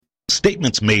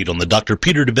Statements made on the Dr.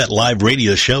 Peter DeVette Live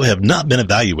radio show have not been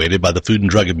evaluated by the Food and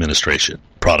Drug Administration.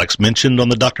 Products mentioned on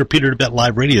the Dr. Peter DeVette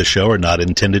Live radio show are not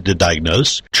intended to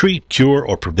diagnose, treat, cure,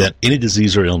 or prevent any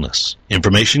disease or illness.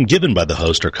 Information given by the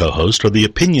host or co-host are the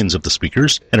opinions of the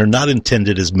speakers and are not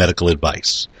intended as medical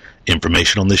advice.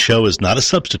 Information on this show is not a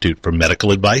substitute for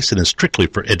medical advice and is strictly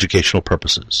for educational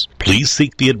purposes. Please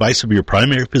seek the advice of your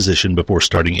primary physician before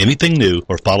starting anything new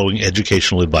or following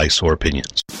educational advice or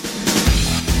opinions.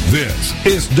 This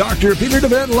is Dr. Peter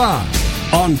DeVette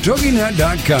Live on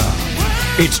TogiNet.com.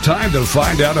 It's time to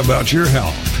find out about your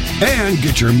health and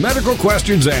get your medical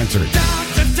questions answered.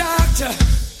 Doctor,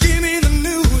 give me the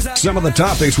news. Some of the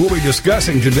topics we'll be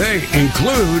discussing today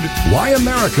include why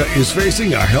America is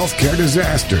facing a healthcare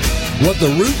disaster, what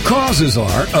the root causes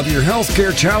are of your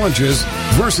healthcare challenges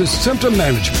versus symptom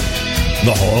management,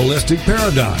 the holistic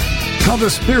paradigm, how the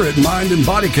spirit, mind, and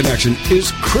body connection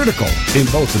is critical in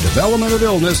both the development of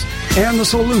illness and the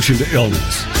solution to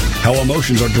illness, how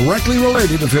emotions are directly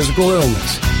related to physical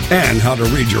illness, and how to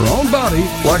read your own body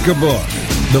like a book.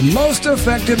 The most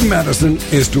effective medicine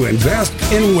is to invest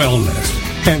in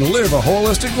wellness and live a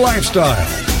holistic lifestyle.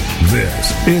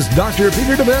 This is Dr.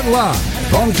 Peter DeVette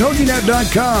Live on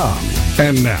TogiNet.com.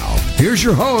 And now, here's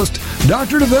your host,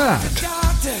 Dr. DeVette.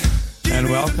 And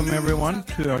welcome, everyone,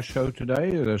 to our show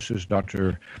today. This is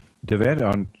Dr. DeVette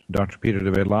on Dr. Peter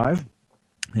DeVette Live.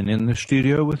 And in the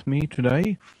studio with me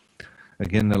today,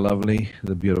 again, the lovely,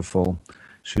 the beautiful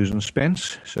Susan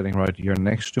Spence, sitting right here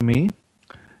next to me.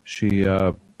 She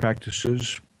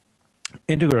practices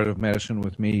integrative medicine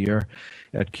with me here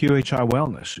at QHI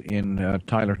Wellness in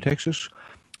Tyler, Texas,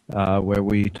 where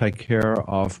we take care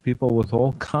of people with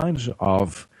all kinds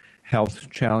of health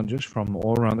challenges from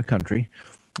all around the country.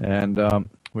 And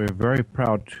we're very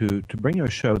proud to bring you a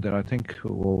show that I think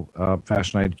will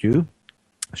fascinate you.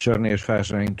 Certainly is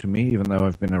fascinating to me, even though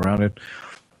I've been around it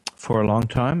for a long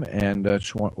time. And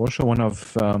it's also one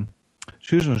of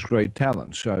Susan's great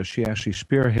talents. She actually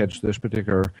spearheads this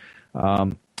particular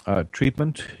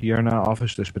treatment here in our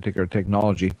office, this particular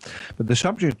technology. But the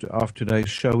subject of today's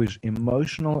show is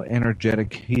emotional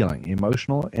energetic healing.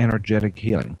 Emotional energetic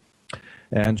healing.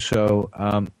 And so,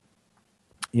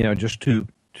 just to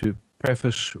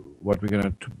preface what we're going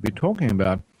to be talking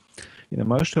about,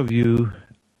 most of you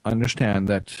understand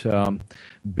that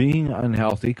being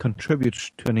unhealthy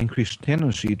contributes to an increased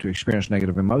tendency to experience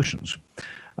negative emotions.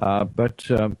 But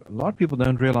a lot of people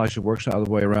don't realize it works the other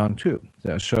way around too.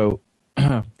 So,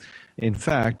 in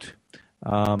fact,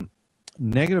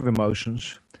 negative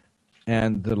emotions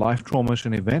and the life traumas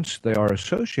and events they are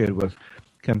associated with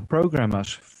can program us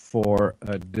for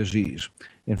a disease.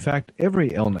 In fact, every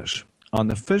illness on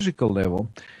the physical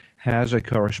level has a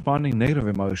corresponding negative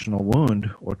emotional wound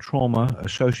or trauma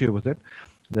associated with it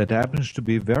that happens to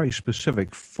be very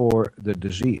specific for the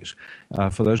disease.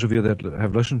 For those of you that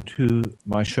have listened to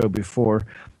my show before,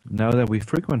 know that we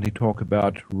frequently talk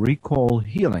about recall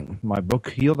healing. My book,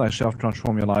 Heal Thyself,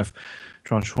 Transform Your Life,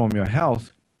 Transform Your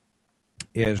Health,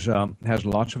 has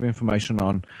lots of information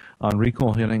on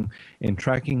recall healing in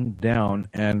tracking down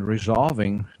and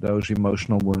resolving those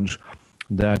emotional wounds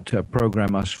that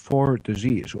program us for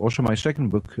disease. Also, my second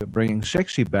book, Bringing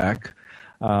Sexy Back,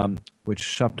 which is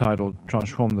subtitled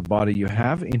Transform the Body You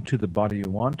Have into the Body You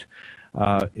Want,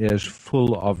 is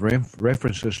full of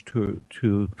references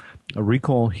to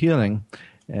recall healing.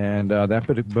 And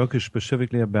that book is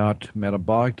specifically about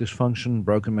metabolic dysfunction,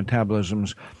 broken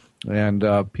metabolisms, and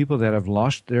people that have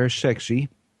lost their sexy,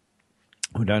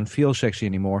 who don't feel sexy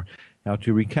anymore, how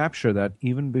to recapture that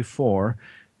even before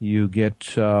you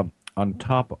get on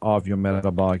top of your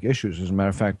metabolic issues. As a matter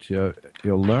of fact, you'll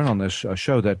learn on this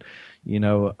show that,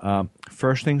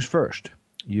 first things first.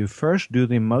 You first do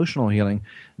the emotional healing,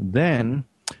 then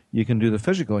you can do the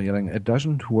physical healing. It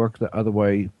doesn't work the other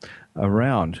way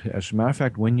around. As a matter of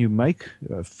fact, when you make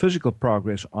physical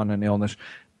progress on an illness,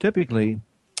 typically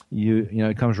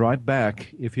it comes right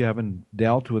back if you haven't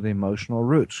dealt with the emotional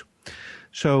roots.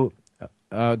 So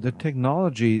the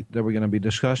technology that we're going to be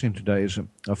discussing today is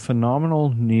a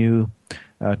phenomenal new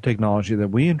technology that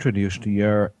we introduced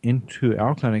into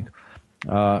our clinic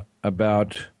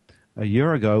about a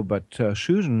year ago, but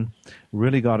Susan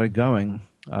really got it going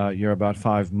about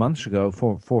 5 months ago,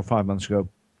 4 or 5 months ago,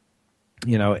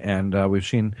 and we've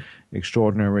seen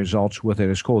extraordinary results with it.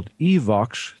 It's called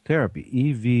EVOX Therapy,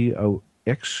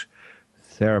 EVOX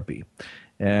Therapy.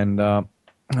 And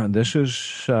this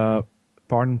is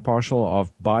part and parcel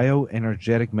of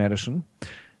bioenergetic medicine.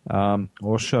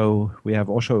 We have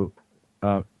also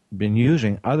been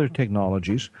using other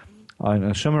technologies in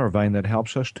a similar vein that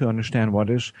helps us to understand what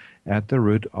is at the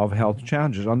root of health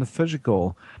challenges on the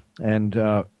physical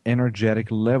and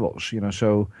energetic levels.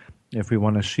 So if we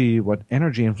want to see what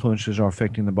energy influences are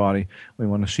affecting the body, we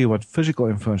want to see what physical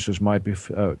influences might be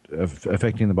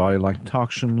affecting the body, like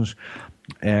toxins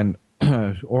and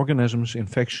organisms,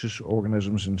 infectious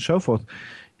organisms, and so forth.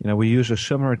 We use a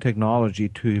similar technology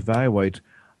to evaluate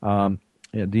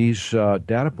these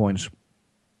data points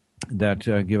that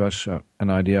give us an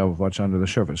idea of what's under the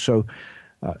surface. So,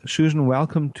 Susan,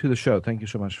 welcome to the show. Thank you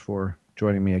so much for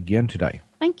joining me again today.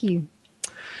 Thank you.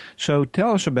 So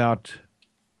tell us about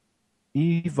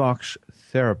EVOX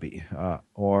Therapy,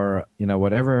 or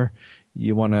whatever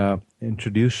you want to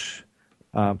introduce,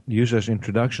 use as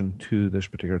introduction to this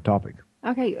particular topic.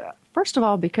 Okay, first of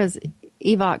all, because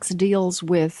EVOX deals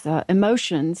with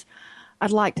emotions,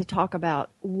 I'd like to talk about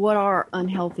what are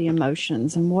unhealthy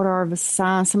emotions and what are the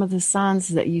signs, some of the signs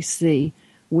that you see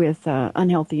with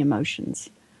unhealthy emotions.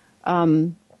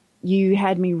 You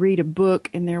had me read a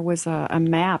book, and there was a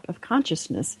map of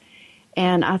consciousness,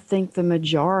 and I think the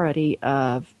majority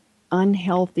of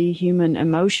unhealthy human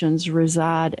emotions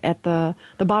reside at the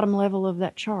bottom level of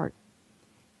that chart.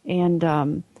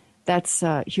 And that's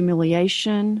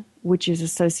humiliation, which is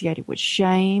associated with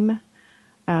shame,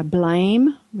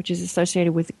 blame, which is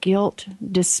associated with guilt,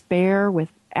 despair with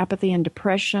apathy and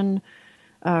depression,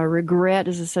 regret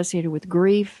is associated with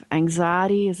grief,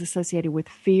 anxiety is associated with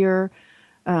fear,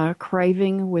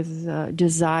 craving with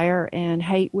desire, and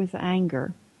hate with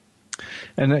anger.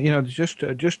 And just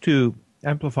to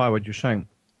amplify what you're saying,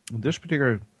 this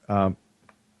particular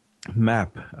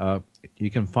map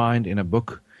you can find in a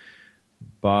book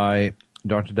by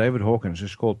Dr. David Hawkins.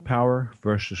 It's called Power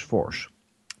versus Force.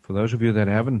 For those of you that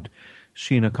haven't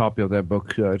seen a copy of that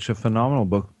book, it's a phenomenal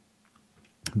book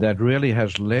that really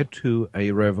has led to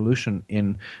a revolution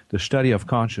in the study of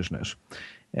consciousness.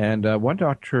 And what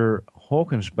Dr.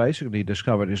 Hawkins basically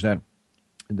discovered is that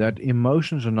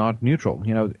emotions are not neutral.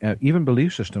 Even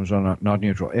belief systems are not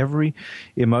neutral. Every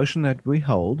emotion that we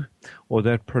hold or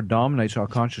that predominates our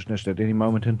consciousness at any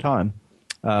moment in time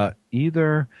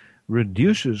either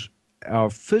reduces our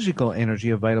physical energy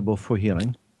available for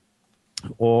healing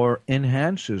or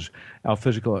enhances our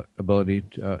physical ability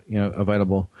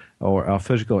available, or our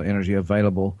physical energy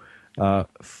available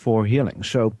for healing.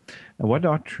 So what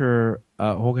Dr.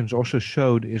 Hawkins also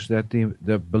showed is that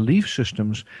the belief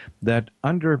systems that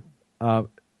underpin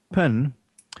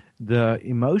the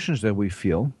emotions that we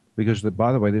feel, because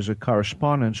by the way, there's a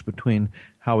correspondence between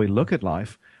how we look at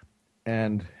life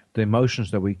and the emotions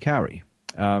that we carry.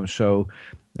 The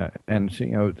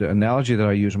analogy that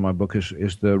I use in my book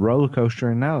is the roller coaster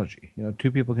analogy.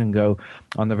 Two people can go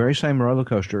on the very same roller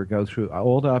coaster, go through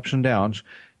all the ups and downs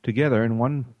together, and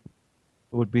one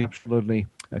would be absolutely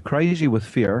crazy with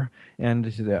fear, and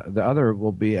the other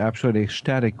will be absolutely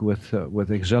ecstatic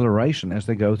with exhilaration as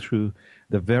they go through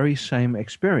the very same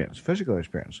experience, physical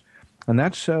experience. And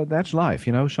that's life.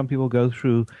 Some people go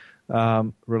through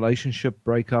relationship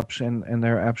breakups and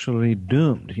they're absolutely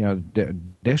doomed,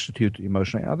 destitute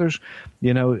emotionally. Others,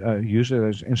 use it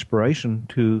as inspiration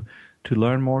to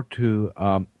learn more, to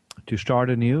start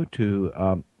anew,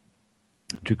 to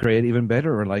create even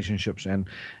better relationships, and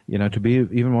to be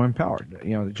even more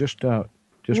empowered. Just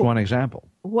one example.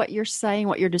 What you're saying,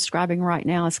 what you're describing right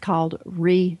now, is called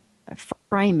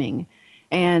reframing.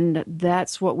 And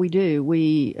that's what we do.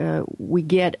 We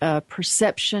get a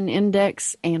perception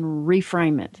index and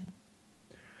reframe it.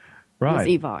 Right.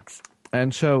 With EVOX.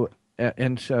 And so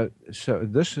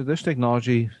this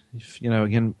technology,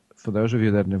 again, for those of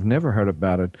you that have never heard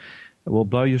about it, will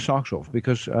blow your socks off,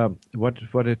 because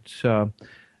what it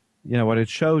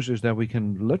shows is that we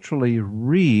can literally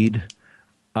read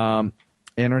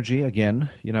energy again,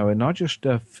 and not just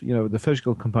the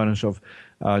physical components of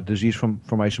disease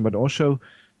formation, but also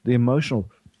the emotional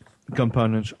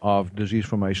components of disease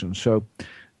formation. So,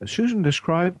 Susan,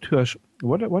 describe to us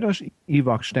what does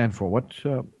EVOX stand for? What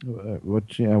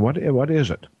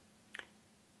is it?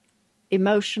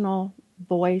 Emotional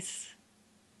voice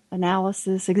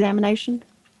analysis examination.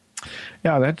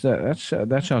 Yeah,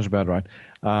 that sounds about right.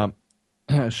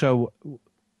 So,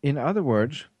 in other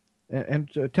words. And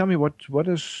tell me, what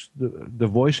does the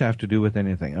voice have to do with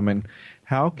anything? I mean,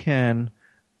 how can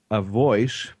a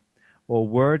voice or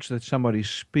words that somebody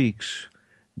speaks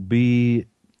be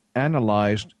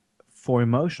analyzed for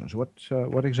emotions?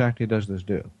 What exactly does this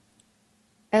do?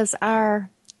 As our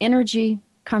energy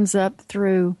comes up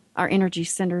through our energy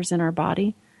centers in our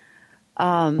body,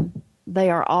 they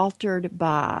are altered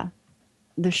by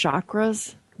the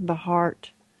chakras, the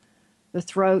heart, the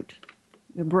throat,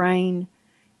 the brain.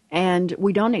 And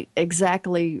we don't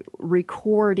exactly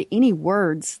record any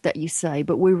words that you say,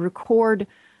 but we record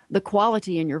the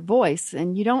quality in your voice.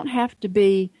 And you don't have to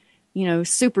be,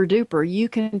 super duper. You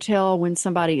can tell when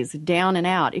somebody is down and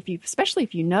out. Especially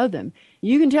if you know them,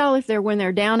 you can tell when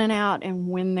they're down and out and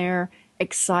when they're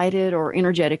excited or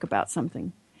energetic about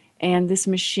something. And this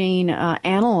machine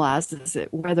analyzes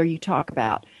it, whether you talk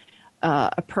about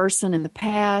a person in the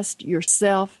past,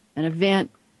 yourself, an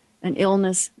event, an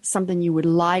illness, something you would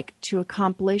like to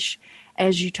accomplish.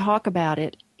 As you talk about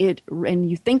it, and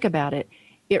you think about it,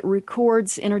 it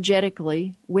records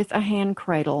energetically with a hand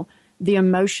cradle the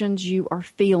emotions you are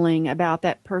feeling about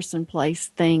that person, place,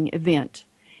 thing, event,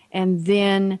 and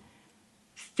then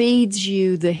feeds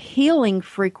you the healing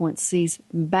frequencies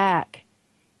back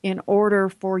in order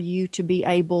for you to be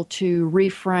able to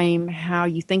reframe how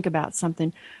you think about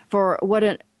something. For what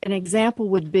an example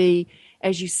would be,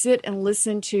 as you sit and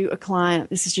listen to a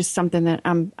client, this is just something that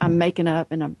I'm making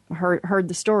up, and I've heard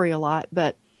the story a lot,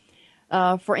 but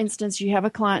for instance, you have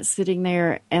a client sitting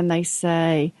there and they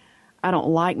say, I don't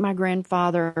like my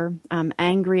grandfather, I'm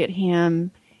angry at him,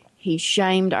 he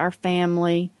shamed our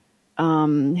family,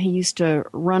 he used to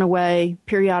run away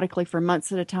periodically for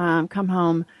months at a time, come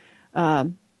home,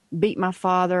 beat my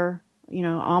father,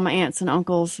 all my aunts and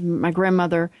uncles, my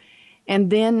grandmother.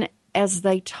 And then as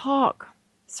they talk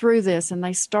through this and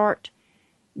they start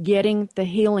getting the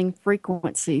healing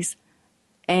frequencies,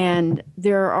 and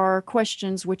there are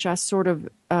questions which I sort of,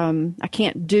 I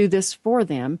can't do this for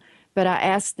them, but I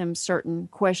ask them certain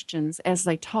questions as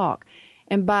they talk.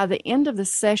 And by the end of the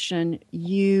session,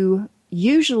 you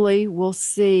usually will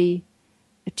see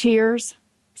tears,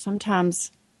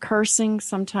 sometimes cursing,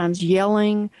 sometimes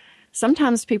yelling.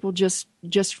 Sometimes people just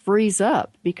freeze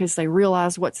up because they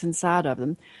realize what's inside of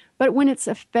them. But when it's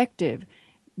effective,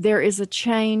 there is a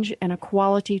change and a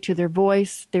quality to their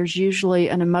voice. There's usually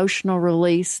an emotional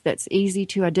release that's easy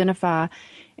to identify,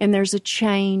 and there's a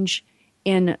change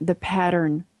in the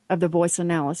pattern of the voice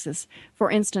analysis.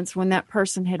 For instance, when that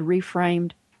person had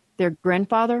reframed their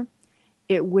grandfather,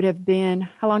 it would have been,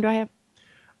 how long do I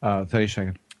have? 30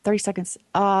 seconds. 30 seconds.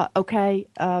 Okay.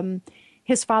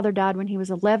 His father died when he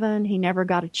was 11. He never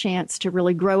got a chance to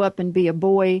really grow up and be a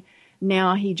boy.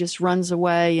 Now he just runs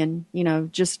away and,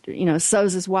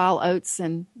 sows his wild oats.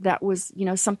 And that was,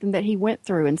 something that he went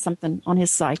through and something on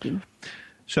his psyche.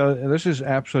 So this is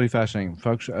absolutely fascinating.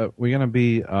 Folks, we're going to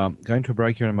be going to a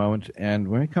break here in a moment. And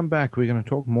when we come back, we're going to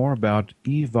talk more about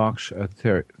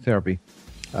EVOX therapy,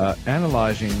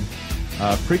 analyzing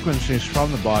frequencies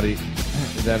from the body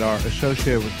that are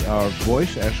associated with our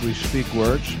voice as we speak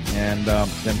words, and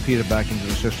then feed it back into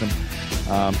the system.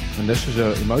 And this is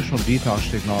an emotional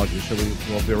detox technology. So we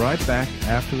will be right back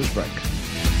after this break.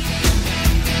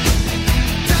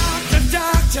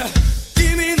 Doctor,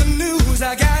 give me the news.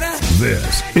 I gotta.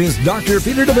 This is Dr.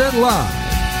 Peter DeVette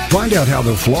Live. Find out how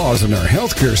the flaws in our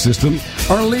healthcare system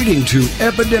are leading to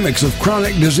epidemics of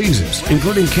chronic diseases,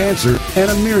 including cancer and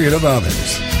a myriad of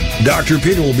others. Dr.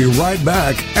 Peter will be right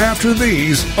back after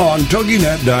these on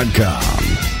TogiNet.com.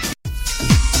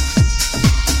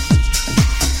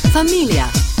 Familia,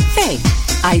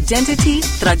 faith, identity,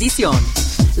 tradición.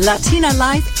 Latina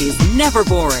life is never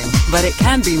boring, but it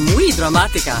can be muy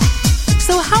dramática.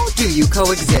 So how do you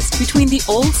coexist between the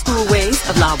old school ways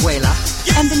of la abuela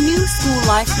and the new school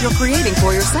life you're creating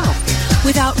for yourself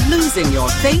without losing your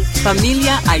faith,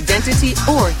 familia, identity,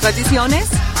 or tradiciones?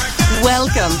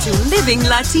 Welcome to Living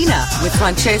Latina with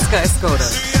Francesca Escoto,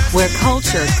 where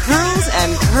culture curls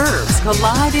and curves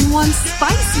collide in one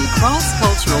spicy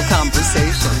cross-cultural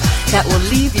conversation that will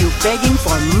leave you begging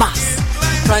for más.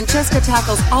 Francesca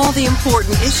tackles all the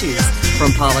important issues,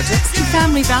 from politics to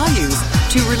family values,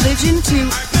 to religion to,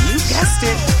 you guessed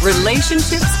it,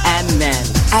 relationships and men.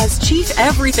 As Chief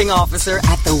Everything Officer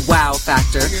at the Wow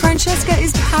Factor, Francesca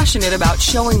is passionate about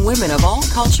showing women of all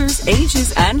cultures,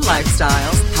 ages, and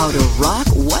lifestyles how to rock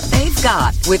what they've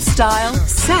got with style,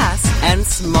 sass, and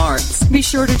smarts. Be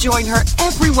sure to join her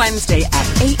every Wednesday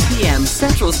at 8 p.m.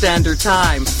 Central Standard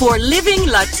Time for Living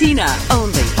Latina,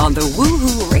 only on the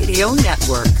Woohoo Radio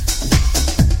Network.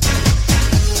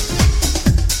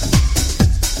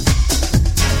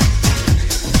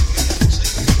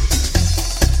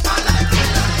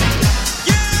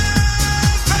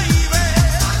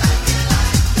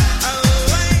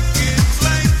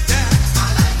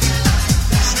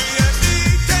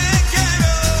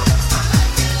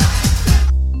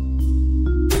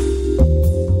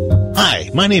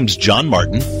 My name's John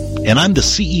Martin, and I'm the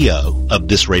CEO of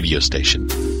this radio station.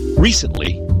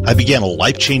 Recently, I began a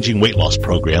life-changing weight loss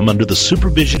program under the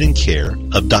supervision and care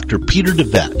of Dr. Peter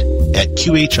DeVette at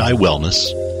QHI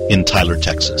Wellness in Tyler,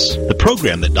 Texas. The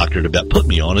program that Dr. DeVette put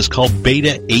me on is called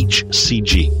Beta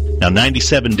HCG. Now,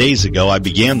 97 days ago, I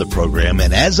began the program,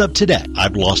 and as of today,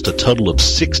 I've lost a total of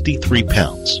 63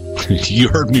 pounds. You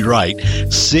heard me right,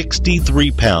 63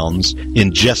 pounds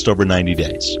in just over 90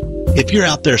 days. If you're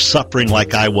out there suffering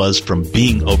like I was from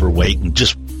being overweight and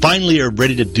just finally are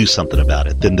ready to do something about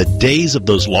it, then the days of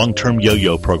those long-term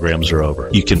yo-yo programs are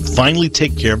over. You can finally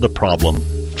take care of the problem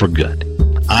for good.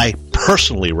 I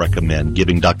personally recommend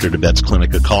giving Dr. DeVette's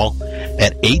clinic a call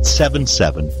at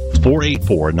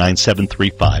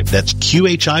 877-484-9735. That's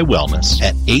QHI Wellness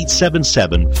at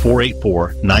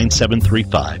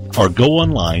 877-484-9735. Or go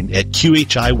online at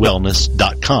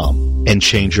QHIWellness.com and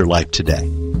change your life today.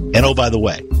 And oh, by the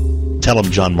way, tell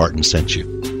them John Martin sent you.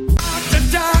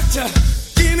 Doctor,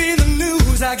 give me the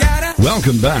news. I gotta...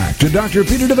 Welcome back to Dr.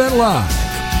 Peter DeVette Live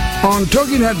on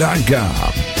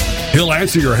TogiNet.com. He'll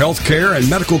answer your health care and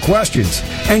medical questions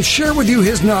and share with you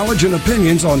his knowledge and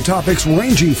opinions on topics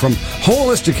ranging from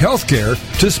holistic health care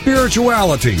to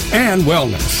spirituality and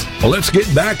wellness. Well, let's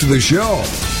get back to the show.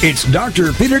 It's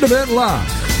Dr. Peter DeVette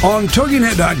Live on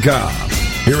TogiNet.com.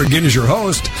 Here again is your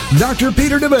host, Dr.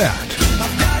 Peter DeVette.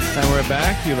 And we're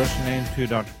back. You're listening to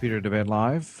Dr. Peter DeVette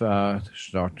Live. This is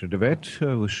Dr.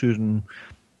 DeVette with Susan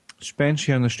Spence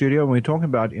here in the studio. And we're talking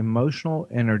about emotional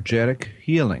energetic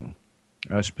healing.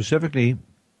 Specifically,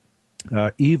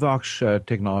 EVOX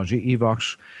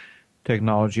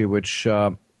technology, which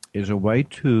is a way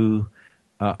to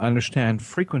understand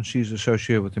frequencies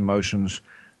associated with emotions,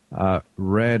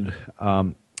 read,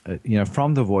 from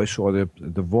the voice, or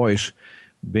the voice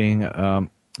being,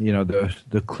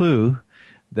 the clue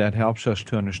that helps us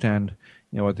to understand,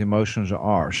 what the emotions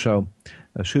are. So,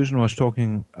 Susan was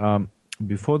talking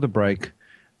before the break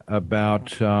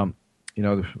about,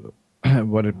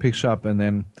 what it picks up, and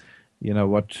then, we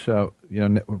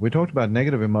talked about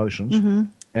negative emotions,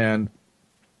 and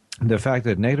the fact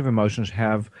that negative emotions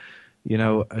have,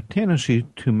 a tendency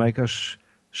to make us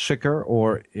sicker,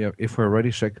 or if we're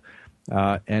already sick,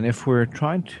 and if we're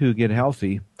trying to get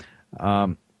healthy,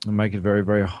 make it very,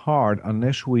 very hard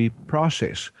unless we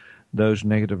process those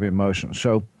negative emotions.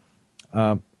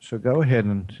 So go ahead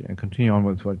and continue on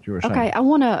with what you were saying. Okay, I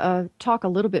want to talk a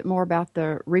little bit more about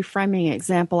the reframing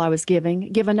example I was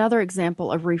giving, give another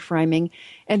example of reframing,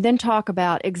 and then talk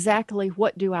about exactly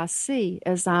what do I see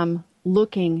as I'm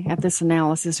looking at this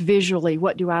analysis visually.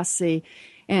 What do I see,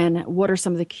 and what are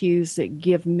some of the cues that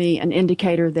give me an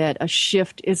indicator that a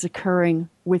shift is occurring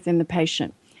within the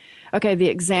patient? Okay, the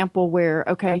example where,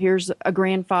 here's a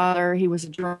grandfather, he was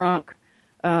drunk,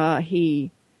 he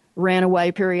ran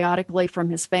away periodically from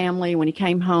his family. When he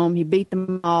came home, he beat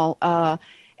them all.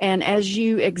 And as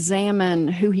you examine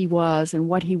who he was and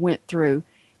what he went through,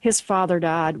 his father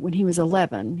died when he was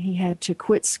 11. He had to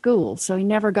quit school, so he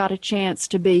never got a chance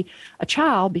to be a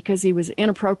child because he was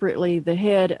inappropriately the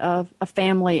head of a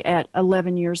family at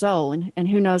 11 years old. And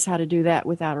who knows how to do that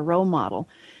without a role model.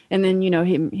 And then,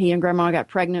 he and Grandma got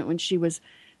pregnant when she was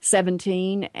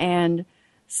 17, and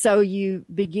so you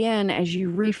begin, as you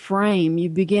reframe, you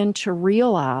begin to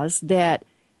realize that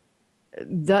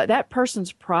that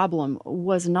person's problem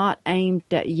was not aimed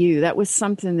at you. That was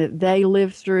something that they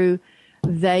lived through,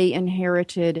 they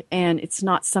inherited, and it's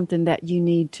not something that you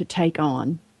need to take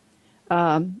on.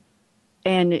 And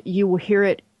you will hear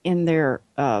it in their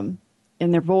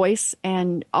voice,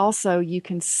 and also you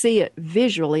can see it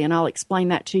visually, and I'll explain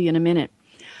that to you in a minute.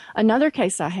 Another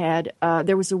case I had,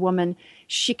 there was a woman,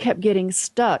 she kept getting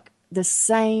stuck. The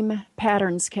same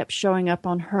patterns kept showing up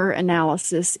on her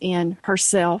analysis in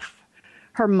herself,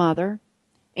 her mother,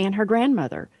 and her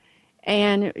grandmother.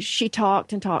 And she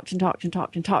talked and talked and talked and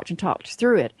talked and talked and talked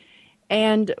through it.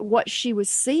 And what she was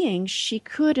seeing, she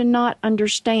could not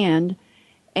understand.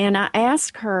 And I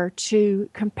asked her to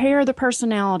compare the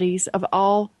personalities of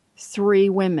all three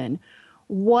women.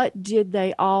 What did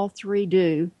they all three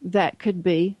do that could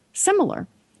be similar?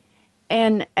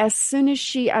 And as soon as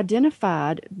she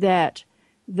identified that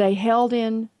they held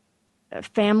in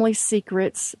family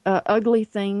secrets, ugly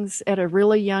things at a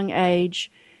really young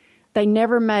age, they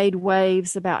never made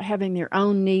waves about having their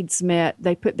own needs met.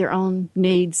 They put their own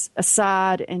needs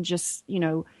aside and just,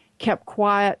 kept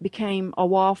quiet, became a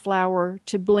wallflower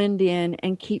to blend in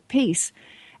and keep peace.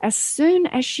 As soon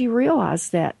as she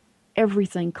realized that,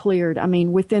 everything cleared. I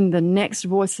mean, within the next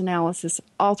voice analysis,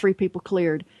 all three people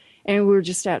cleared. And we were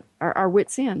just at our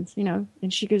wits' ends,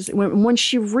 And she goes, when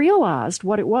she realized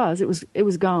what it was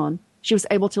gone. She was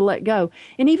able to let go.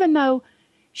 And even though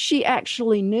she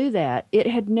actually knew that, it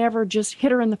had never just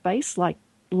hit her in the face like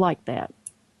that.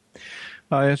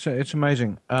 It's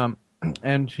amazing. And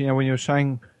when you were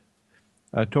saying,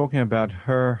 talking about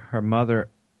her mother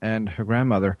and her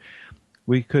grandmother,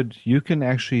 you can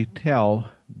actually tell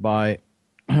by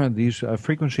these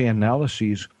frequency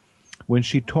analyses, when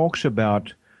she talks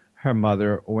about her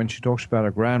mother or when she talks about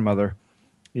her grandmother,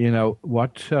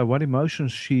 what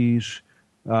emotions she's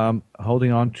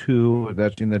holding on to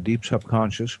that's in the deep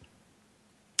subconscious,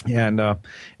 and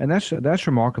that's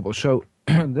remarkable. So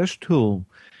this tool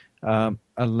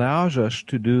allows us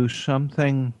to do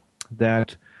something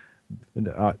that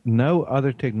no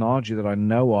other technology that I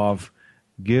know of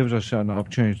gives us an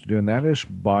opportunity to do, and that is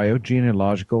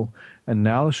biogenealogical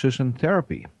analysis and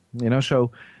therapy.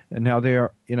 So now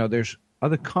there's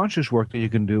other conscious work that you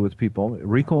can do with people.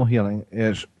 Recall healing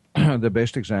is the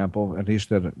best example, at least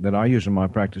that I use in my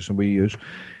practice and we use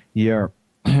here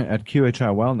at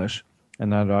QHI Wellness,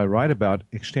 and that I write about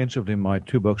extensively in my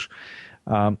 2 books.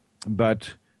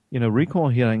 But recall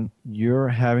healing, you're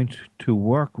having to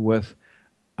work with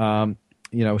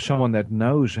someone that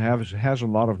has a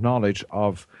lot of knowledge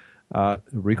of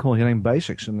recall healing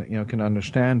basics, and can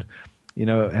understand,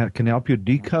 can help you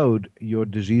decode your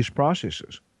disease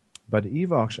processes. But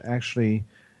EVOX actually,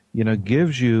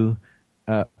 gives you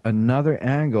another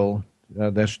angle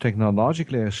that's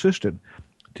technologically assisted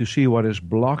to see what is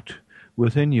blocked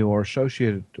within you or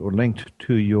associated or linked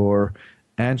to your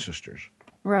ancestors.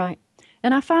 Right.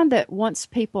 And I find that once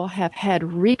people have had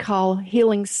recall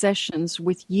healing sessions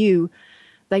with you,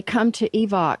 they come to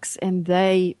EVOX and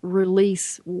they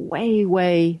release way,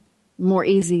 way more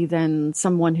easy than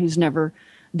someone who's never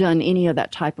done any of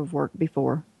that type of work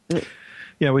before.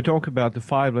 Yeah, we talk about the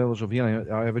 5 levels of healing.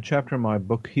 I have a chapter in my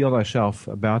book, Heal Thyself,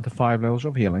 about the 5 levels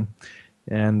of healing.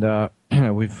 And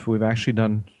we've actually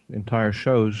done entire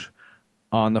shows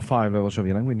on the 5 levels of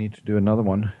healing. We need to do another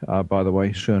one, by the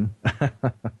way, soon.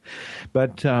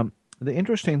 But the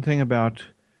interesting thing about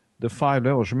the 5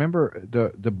 levels, remember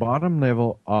the bottom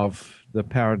level of the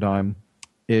paradigm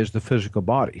is the physical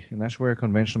body, and that's where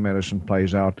conventional medicine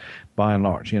plays out by and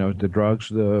large. The drugs,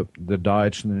 the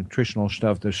diets, and the nutritional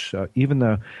stuff. This even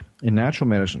in natural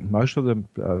medicine, most of the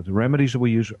remedies that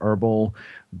we use, herbal,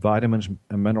 vitamins,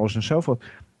 and minerals, and so forth,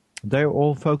 they're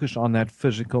all focused on that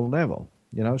physical level.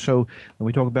 So when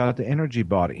we talk about the energy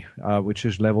body, which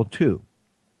is level 2,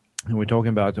 and we're talking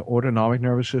about the autonomic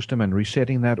nervous system and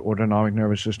resetting that autonomic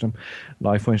nervous system.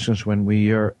 Like, for instance, when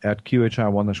we are at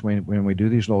QHI Wellness, when we do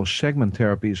these little segment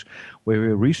therapies where we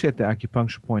reset the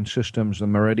acupuncture point systems, the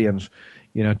meridians,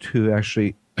 to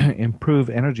actually improve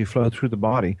energy flow through the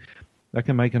body, that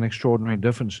can make an extraordinary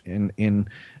difference in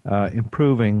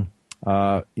improving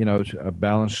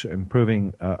balance,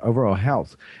 improving overall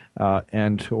health,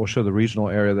 and also the regional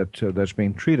area that's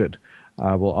being treated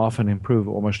will often improve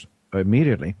almost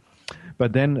immediately.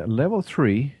 But then level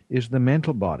 3 is the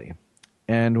mental body.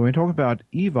 And when we talk about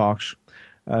EVOX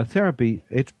therapy,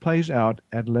 it plays out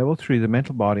at level 3, the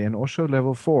mental body, and also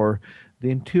level 4, the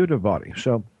intuitive body.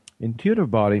 So intuitive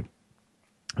body,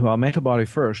 mental body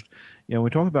first. We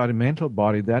talk about a mental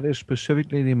body, that is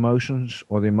specifically the emotions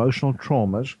or the emotional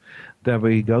traumas that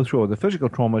we go through, or the physical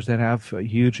traumas that have a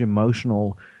huge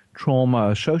emotional trauma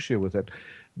associated with it,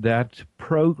 that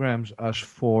programs us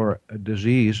for a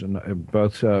disease, and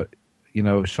both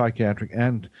psychiatric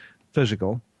and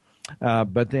physical.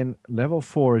 But then level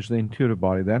 4 is the intuitive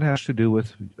body. That has to do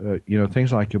with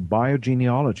things like your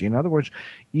biogenealogy. In other words,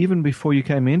 even before you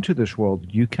came into this world,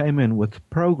 you came in with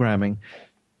programming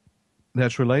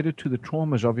that's related to the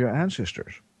traumas of your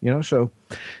ancestors.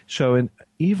 So in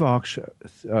EVOX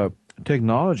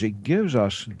technology gives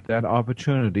us that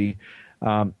opportunity.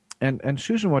 And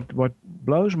Susan, what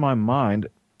blows my mind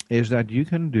is that you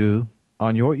can do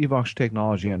on your EVOX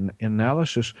technology an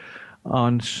analysis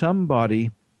on somebody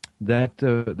that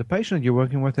the patient that you're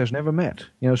working with has never met.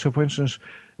 So for instance,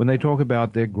 when they talk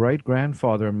about their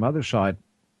great-grandfather and mother's side,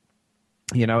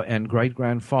 and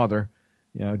great-grandfather,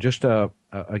 just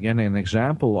again an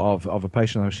example of a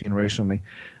patient I've seen recently,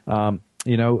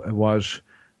 was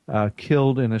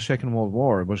killed in the Second World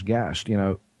War, was gassed,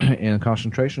 in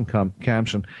concentration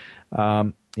camps, and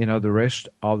the rest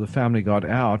of the family got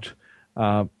out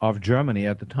of Germany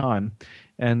at the time,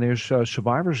 and there's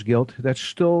survivor's guilt that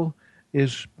still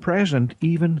is present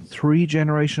even 3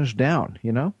 generations down,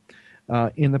 in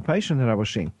the patient that I was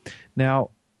seeing. Now,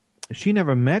 she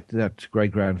never met that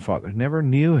great-grandfather, never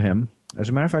knew him. As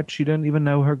a matter of fact, she didn't even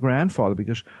know her grandfather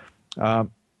because,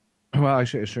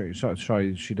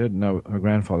 sorry, she didn't know her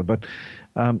grandfather. But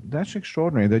that's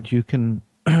extraordinary that you can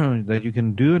that you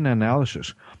can do an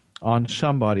analysis on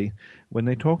somebody when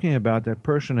they're talking about that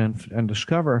person and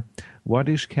discover what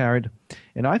is carried.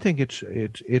 And I think it's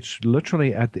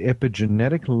literally at the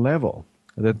epigenetic level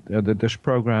that this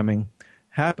programming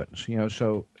happens.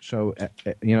 So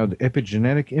the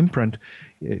epigenetic imprint,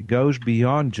 it goes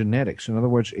beyond genetics. In other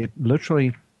words, it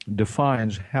literally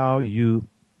defines how how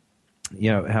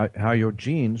your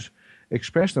genes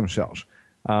express themselves.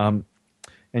 And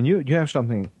you have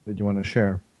something that you want to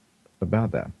share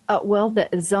about that. Well, the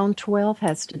zone 12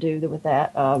 has to do with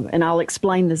that, and I'll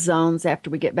explain the zones after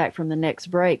we get back from the next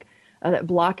break. That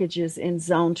blockages in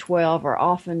zone 12 are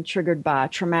often triggered by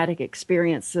traumatic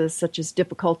experiences such as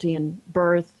difficulty in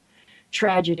birth,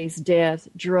 tragedies, death,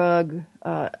 drug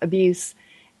abuse,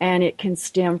 and it can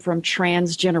stem from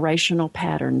transgenerational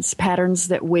patterns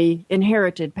that we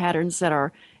inherited, patterns that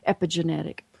are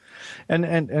epigenetic.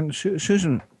 And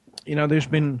Susan, there's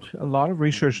been a lot of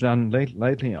research done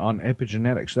lately on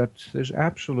epigenetics. That is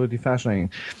absolutely fascinating.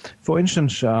 For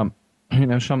instance, some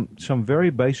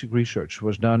very basic research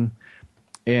was done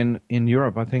in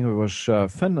Europe. I think it was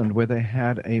Finland, where they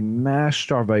had a mass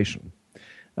starvation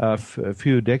a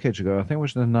few decades ago. I think it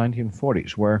was in the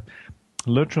 1940s, where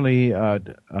literally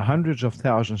hundreds of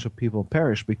thousands of people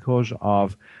perished because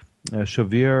of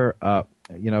severe,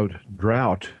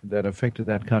 drought that affected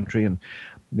that country, and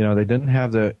they didn't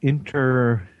have the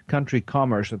inter-country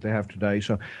commerce that they have today.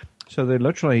 So they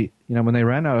literally, when they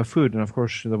ran out of food, and of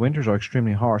course the winters are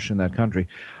extremely harsh in that country,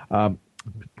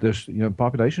 this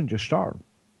population just starved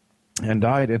and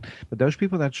died. But those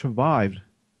people that survived,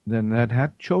 then that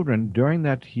had children during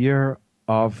that year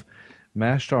of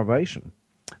mass starvation,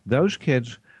 those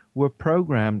kids were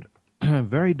programmed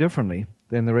very differently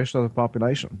than the rest of the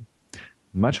population.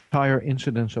 Much higher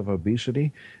incidence of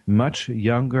obesity, much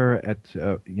younger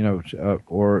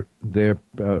or their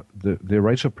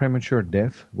rates of premature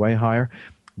death way higher,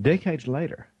 decades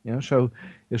later. So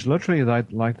it's literally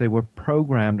like they were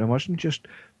programmed. It wasn't just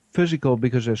physical,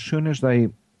 because as soon as they,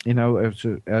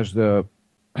 as the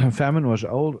famine was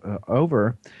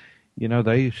over,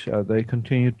 they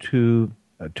continued to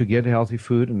get healthy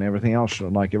food and everything else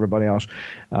like everybody else.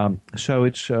 So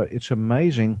it's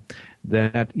amazing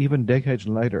that even decades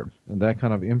later, that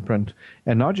kind of imprint,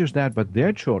 and not just that, but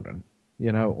their children,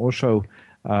 also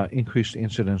increased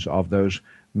incidence of those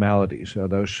maladies,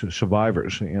 those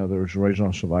survivors, those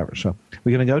original survivors. So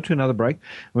we're going to go to another break.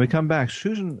 When we come back,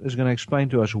 Susan is going to explain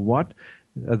to us what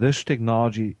this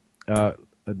technology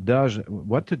does,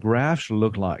 what the graphs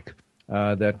look like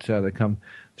that come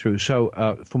through. So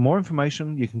for more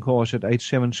information, you can call us at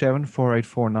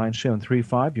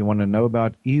 877-484-9735. You want to know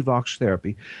about EVOX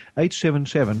Therapy,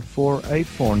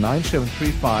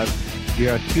 877-484-9735. We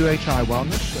are at QHI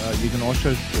Wellness. You can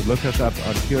also look us up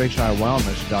on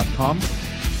QHIWellness.com.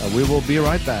 We will be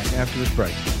right back after this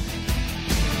break.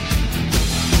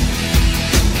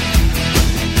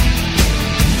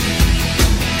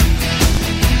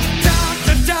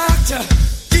 Doctor,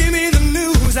 give me the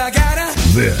news. I gotta.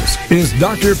 This is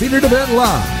Dr. Peter DeVette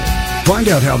Live. Find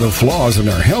out how the flaws in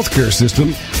our healthcare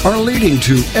system are leading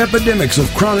to epidemics of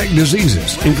chronic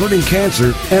diseases, including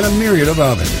cancer and a myriad of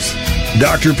others.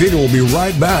 Dr. Peter will be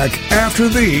right back after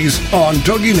these on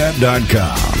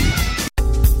TogiNet.com.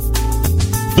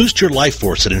 Boost your life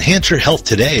force and enhance your health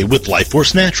today with Life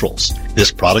Force Naturals.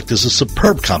 This product is a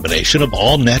superb combination of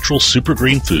all natural super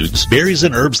green foods, berries,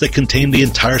 and herbs that contain the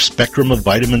entire spectrum of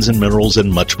vitamins and minerals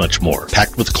and much, much more.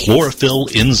 Packed with chlorophyll,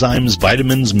 enzymes,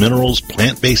 vitamins, minerals,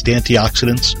 plant-based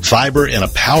antioxidants, fiber, and a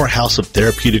powerhouse of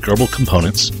therapeutic herbal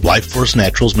components, Life Force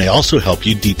Naturals may also help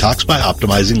you detox by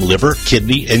optimizing liver,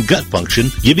 kidney, and gut function,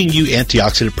 giving you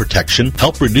antioxidant protection,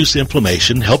 help reduce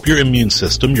inflammation, help your immune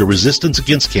system, your resistance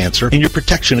against cancer, and your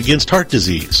protection against heart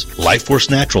disease. Life Force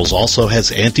Naturals also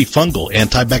has antifungal,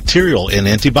 antibacterial, and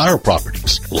antiviral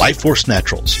properties. Life Force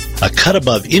Naturals, a cut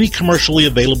above any commercially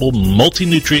available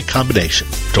multi-nutrient combination.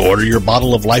 To order your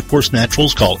bottle of Life Force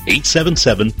Naturals, call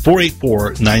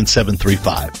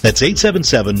 877-484-9735. That's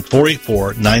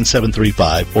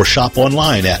 877-484-9735, or shop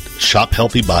online at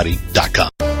shophealthybody.com.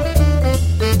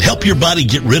 Help your body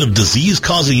get rid of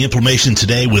disease-causing inflammation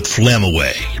today with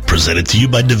Flamaway. Presented to you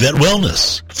by DeVette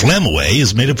Wellness. Flamaway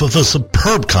is made up of a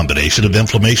superb combination of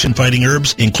inflammation-fighting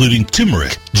herbs, including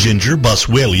turmeric, ginger,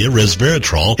 boswellia,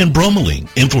 resveratrol, and bromelain.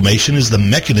 Inflammation is the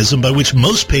mechanism by which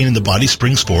most pain in the body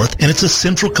springs forth, and it's a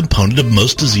central component of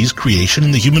most disease creation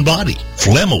in the human body.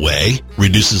 Flamaway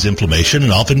reduces inflammation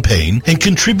and often pain, and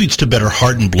contributes to better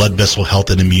heart and blood vessel health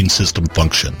and immune system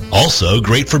function. Also,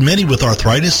 great for many with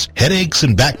arthritis, headaches,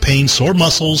 and back pain, sore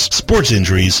muscles, sports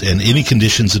injuries, and any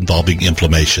conditions involving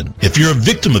inflammation. If you're a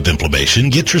victim of inflammation,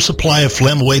 get your supply of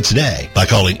Flamaway today by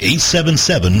calling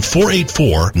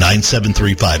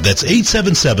 877-484-9735. That's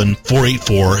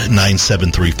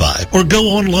 877-484-9735. Or go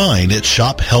online at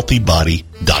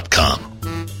shophealthybody.com.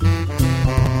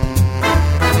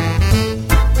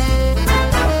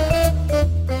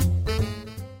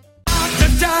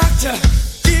 Doctor,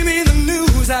 give me the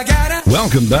news. I gotta.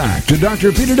 Welcome back to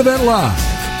Dr. Peter DeVette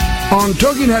Live on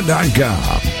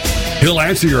TogiNet.com. He'll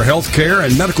answer your health care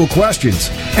and medical questions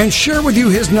and share with you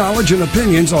his knowledge and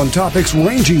opinions on topics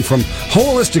ranging from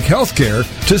holistic health care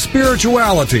to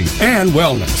spirituality and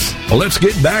wellness. Let's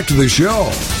get back to the show.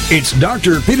 It's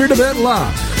Dr. Peter DeVette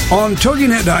Live on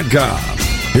TogiNet.com.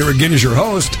 Here again is your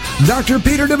host, Dr.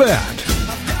 Peter DeVette.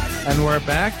 And we're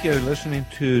back. You're listening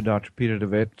to Dr. Peter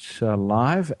DeVette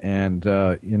Live, and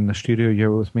in the studio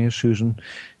here with me is Susan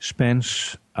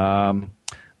Spence,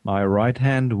 my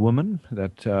right-hand woman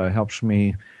that helps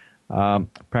me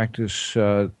practice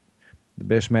the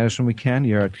best medicine we can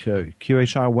here at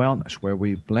QHI Wellness, where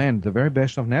we blend the very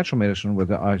best of natural medicine with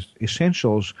the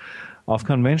essentials of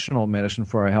conventional medicine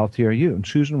for a healthier you. And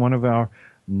Susan, one of our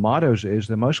mottos is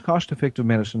the most cost-effective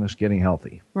medicine is getting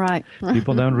healthy. Right.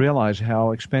 People don't realize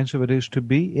how expensive it is to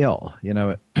be ill,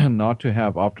 not to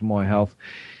have optimal health.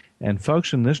 And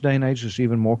folks, in this day and age, it's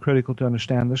even more critical to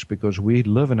understand this because we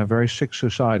live in a very sick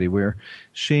society. We're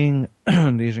seeing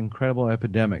these incredible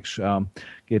epidemics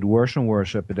get worse and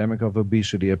worse, epidemic of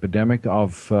obesity, epidemic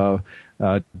of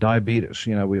diabetes.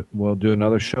 We'll do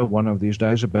another show one of these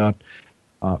days about,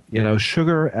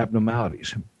 sugar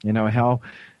abnormalities. How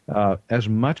as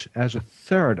much as a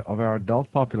third of our adult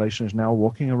population is now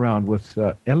walking around with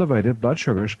elevated blood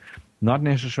sugars, not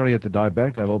necessarily at the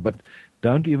diabetic level, but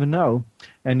don't even know.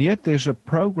 And yet there's a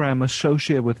program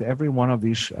associated with every one of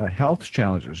these health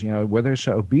challenges, whether it's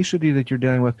obesity that you're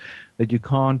dealing with that you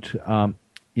can't,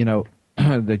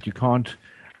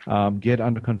 get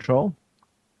under control,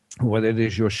 whether it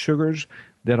is your sugars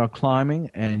that are climbing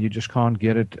and you just can't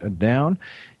get it down.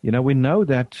 We know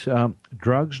that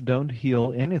drugs don't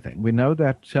heal anything. We know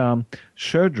that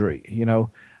surgery,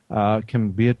 can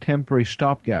be a temporary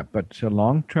stopgap, but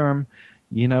long-term,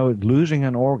 losing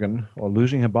an organ or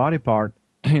losing a body part,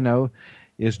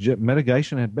 is just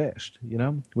mitigation at best.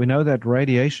 We know that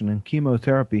radiation and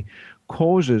chemotherapy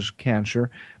causes cancer,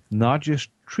 not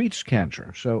just treats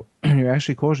cancer. So you're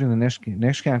actually causing the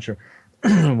next cancer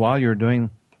while you're doing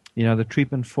the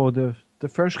treatment for the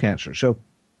first cancer. So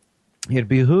it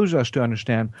behooves us to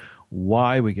understand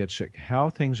why we get sick, how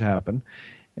things happen.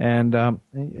 And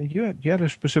you had a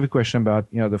specific question about,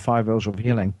 the 5 L's of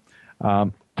healing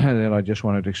that I just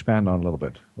wanted to expand on a little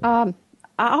bit. I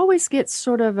always get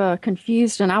sort of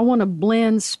confused, and I want to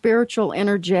blend spiritual,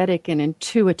 energetic, and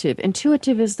intuitive.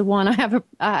 Intuitive is the one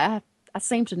I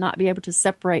seem to not be able to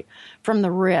separate from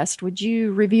the rest. Would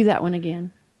you review that one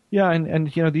again? Yeah, and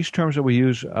these terms that we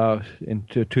use to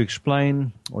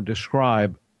explain or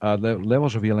describe the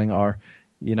levels of healing are,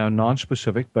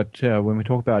 non-specific. But when we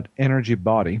talk about energy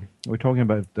body, we're talking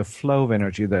about the flow of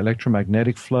energy, the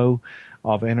electromagnetic flow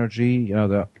of energy.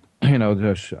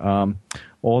 There's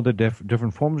all the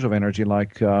different forms of energy,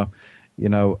 like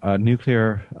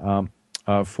nuclear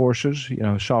forces,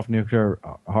 soft nuclear,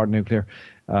 hard nuclear,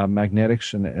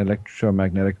 magnetics, and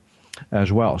electromagnetic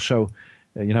as well. So.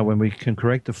 When we can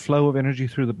correct the flow of energy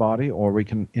through the body, or we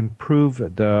can improve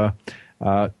the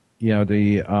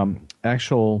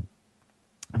actual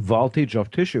voltage of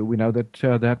tissue, we know that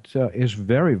that is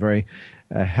very, very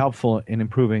helpful in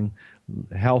improving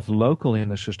health locally in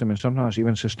the system and sometimes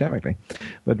even systemically.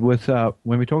 But with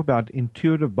when we talk about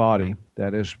intuitive body,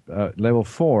 that is level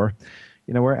 4,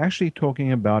 we're actually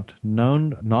talking about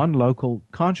non-local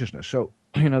consciousness. So,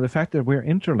 the fact that we're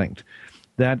interlinked,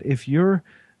 that if you're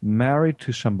married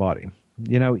to somebody,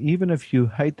 even if you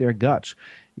hate their guts,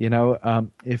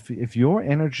 if your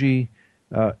energy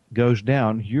goes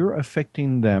down, you're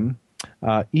affecting them,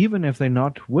 even if they're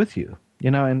not with you,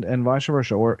 and vice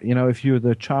versa. Or, if you're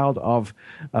the child of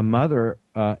a mother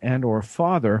and or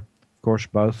father, of course,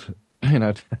 both, in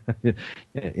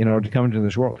order to come into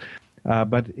this world.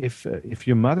 But if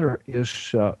your mother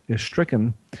is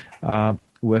stricken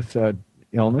with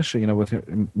illness, with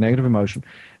negative emotion,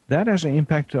 that has an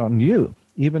impact on you,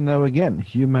 even though, again,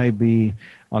 you may be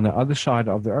on the other side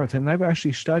of the earth. And they've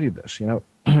actually studied this.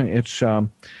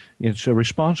 It's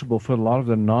responsible for a lot of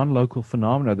the non-local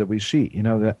phenomena that we see.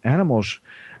 The animals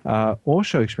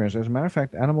also experience. As a matter of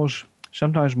fact, animals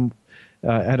sometimes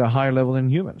at a higher level than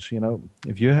humans.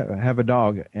 If you have a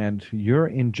dog and you're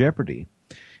in jeopardy,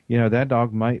 that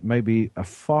dog may be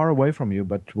far away from you,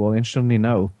 but will instantly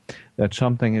know that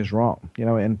something is wrong.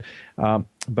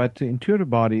 But the intuitive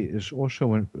body is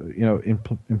also,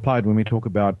 implied when we talk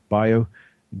about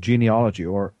biogenealogy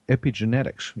or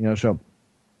epigenetics. So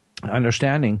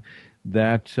understanding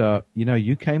that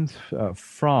you came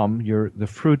from the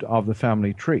fruit of the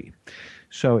family tree.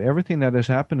 So everything that has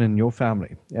happened in your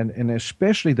family, and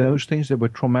especially those things that were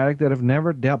traumatic that have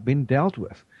never been dealt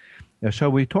with, So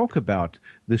we talk about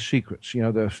the secrets,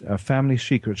 the family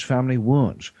secrets, family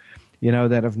wounds,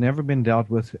 that have never been dealt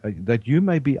with, that you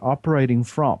may be operating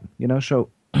from. So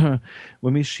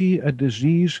when we see a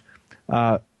disease,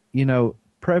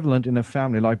 prevalent in a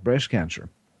family like breast cancer,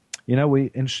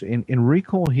 we in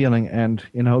recall healing and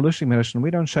in holistic medicine,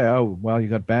 we don't say, oh, well, you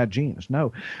got bad genes.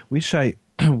 No, we say,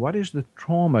 what is the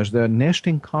traumas, the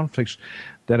nesting conflicts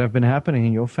that have been happening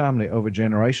in your family over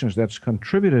generations that's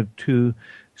contributed to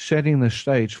setting the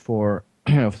stage for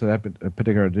that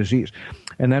particular disease.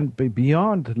 And then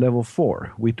beyond level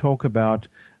 4, we talk about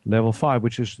level 5,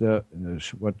 which is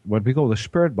what we call the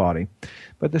spirit body.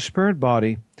 But the spirit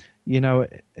body,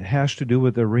 has to do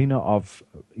with the arena of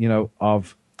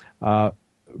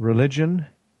religion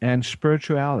and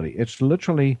spirituality. It's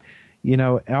literally,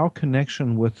 our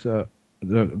connection with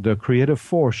the creative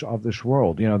force of this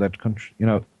world.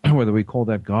 Whether we call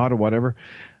that God or whatever,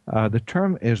 the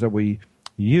term is that we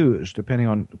use depending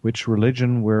on which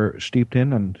religion we're steeped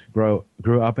in and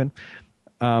grew up in.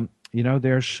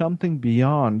 There's something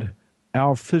beyond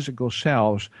our physical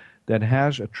selves that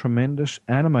has a tremendous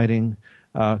animating,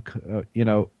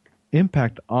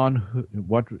 impact on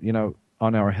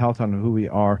on our health, on who we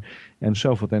are, and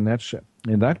so forth. And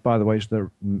that, by the way, is the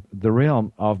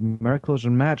realm of miracles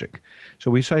and magic.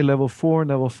 So we say level 4 and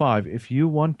level 5. If you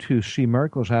want to see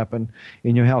miracles happen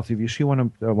in your health, if you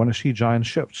want to see giant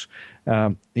shifts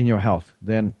in your health,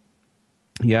 then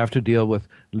you have to deal with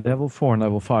level 4 and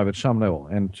level 5 at some level.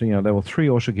 And level 3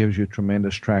 also gives you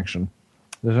tremendous traction.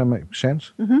 Does that make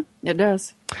sense? Mm-hmm. It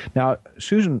does. Now,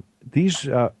 Susan, these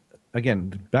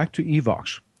again, back to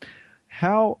EVOX.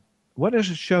 What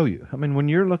does it show you? I mean, when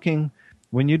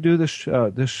you do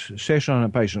this session on a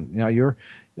patient,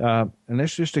 and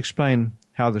let's just explain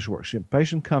how this works. A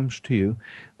patient comes to you,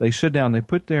 they sit down, they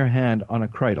put their hand on a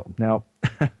cradle. Now,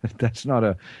 that's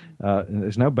not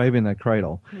there's no baby in that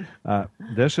cradle.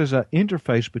 This is an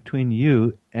interface between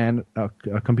you and a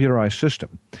computerized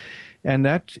system. And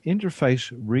that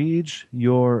interface reads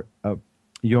your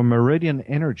meridian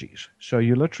energies. So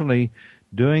you're literally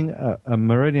doing a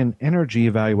meridian energy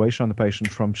evaluation on the patient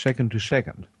from second to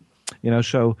second.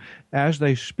 So as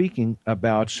they're speaking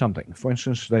about something, for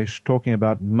instance, they're talking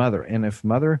about mother, and if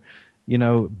mother,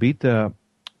 beat the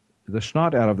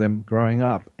snot out of them growing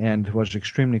up and was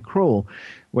extremely cruel,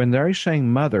 when they're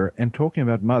saying mother and talking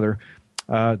about mother,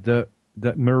 the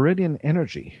meridian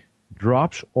energy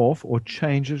drops off or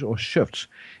changes or shifts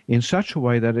in such a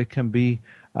way that it can be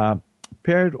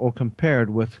paired or compared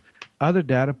with other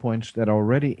data points that are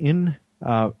already in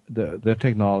the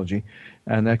technology,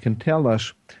 and that can tell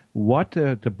us what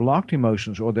the blocked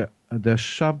emotions or the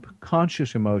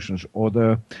subconscious emotions or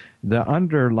the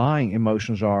underlying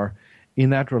emotions are in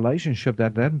that relationship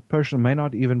that person may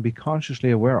not even be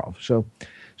consciously aware of. So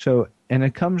and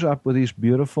it comes up with these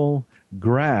beautiful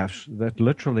graphs that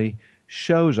literally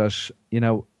shows us,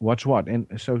 what's what. And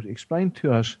so explain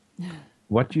to us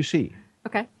what you see.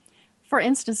 Okay. For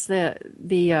instance,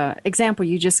 the example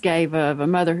you just gave of a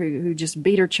mother who just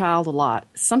beat her child a lot,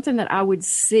 something that I would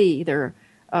see there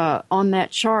on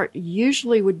that chart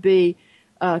usually would be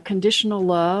conditional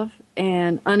love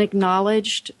and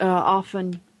unacknowledged,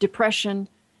 often depression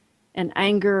and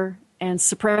anger and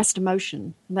suppressed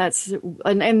emotion.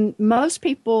 And most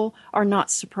people are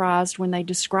not surprised when they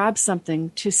describe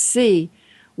something to see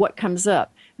what comes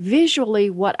up. Visually,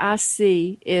 what I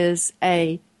see is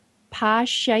a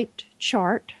pie-shaped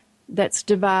chart that's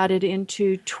divided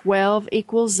into 12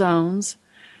 equal zones,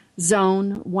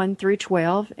 zone 1 through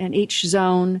 12, and each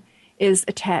zone is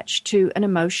attached to an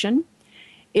emotion.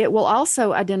 It will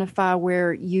also identify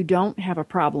where you don't have a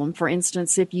problem. For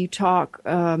instance, if you talk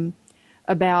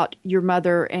about your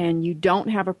mother and you don't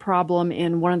have a problem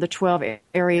in one of the 12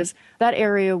 areas, that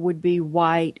area would be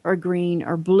white or green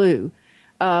or blue.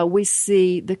 We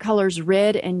see the colors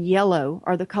red and yellow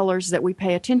are the colors that we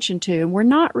pay attention to. And we're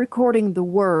not recording the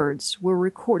words.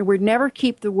 We never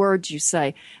keep the words you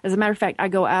say. As a matter of fact, I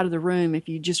go out of the room if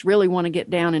you just really want to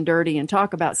get down and dirty and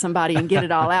talk about somebody and get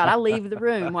it all out. I leave the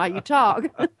room while you talk.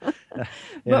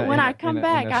 But when I come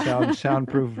back, in a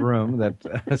soundproof room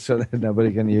so that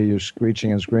nobody can hear you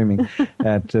screeching and screaming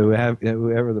at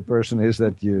whoever the person is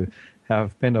that you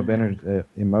have pent up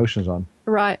emotions on.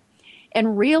 Right.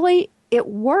 And really, it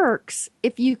works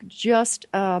if you just,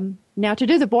 now to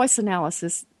do the voice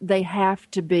analysis, they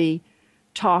have to be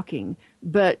talking.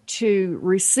 But to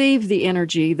receive the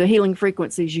energy, the healing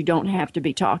frequencies, you don't have to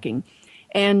be talking.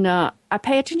 And I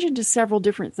pay attention to several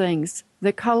different things.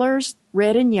 The colors,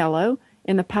 red and yellow,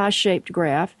 in the pie-shaped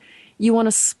graph, you want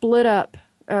to split up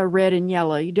red and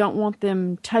yellow. You don't want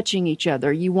them touching each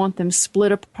other. You want them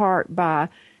split apart by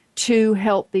 2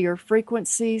 healthier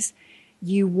frequencies.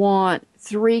 You want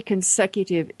 3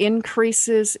 consecutive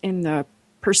increases in the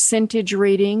percentage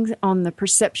readings on the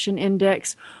perception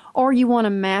index, or you want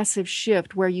a massive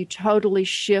shift where you totally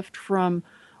shift from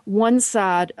one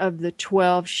side of the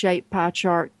 12 shape pie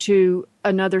chart to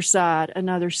another side,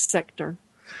 another sector.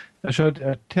 So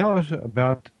tell us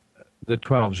about the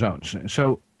 12 zones.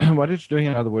 So what it's doing,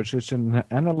 in other words, it's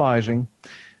analyzing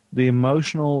the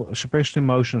suppressed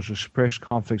emotions or suppressed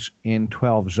conflicts in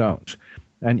 12 zones.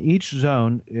 And each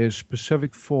zone is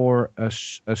specific for a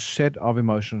set of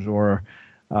emotions or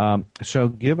so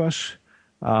give us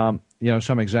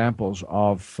some examples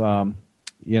of some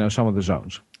of the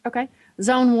zones. Okay.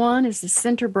 Zone 1 is the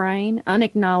center brain,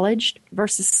 unacknowledged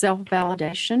versus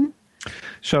self-validation.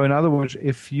 So, in other words,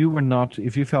 if you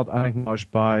felt unacknowledged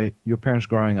by your parents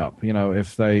growing up,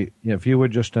 if you were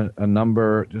just a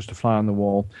number, just a fly on the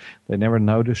wall, they never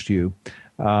noticed you,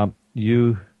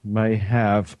 you may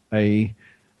have a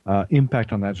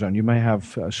impact on that zone. You may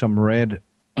have some red,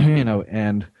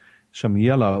 and some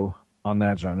yellow on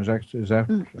that zone. Is that?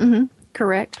 Mm-hmm.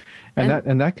 Correct.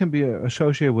 And that can be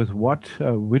associated with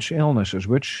which illnesses,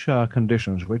 which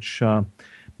conditions, which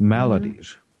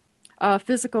maladies.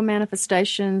 Physical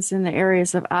manifestations in the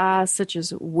areas of eyes, such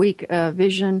as weak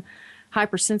vision,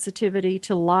 hypersensitivity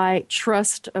to light,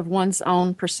 trust of one's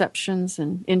own perceptions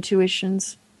and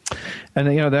intuitions. And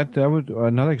that would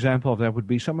another example of that would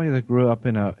be somebody that grew up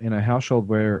in a household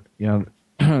where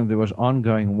there was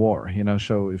ongoing war.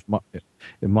 So if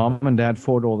mom and dad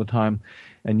fought all the time,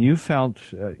 and you felt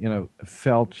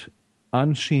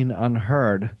unseen,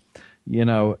 unheard,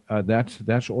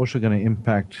 that's also going to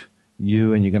impact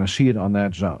you, and you're going to see it on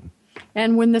that zone.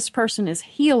 And when this person is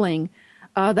healing,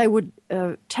 they would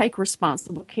take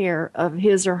responsible care of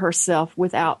his or herself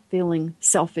without feeling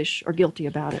selfish or guilty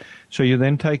about it. So you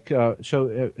then take,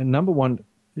 number one,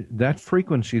 those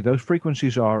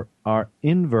frequencies are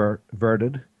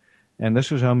inverted, and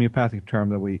this is a homeopathic term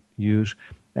that we use,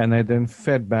 and they then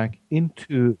fed back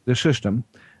into the system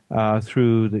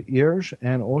through the ears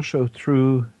and also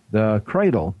through the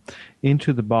cradle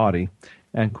into the body,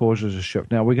 and causes a shift.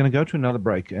 Now, we're going to go to another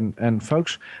break, and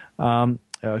folks,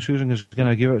 Susan is going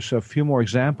to give us a few more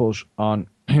examples on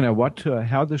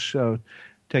how this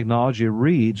technology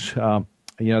reads the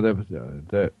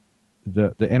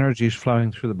energies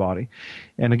flowing through the body.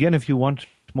 And again, if you want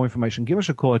more information, give us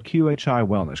a call at QHI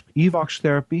Wellness. EVOX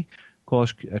Therapy, call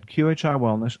us at QHI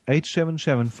Wellness,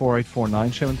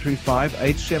 877-484-9735,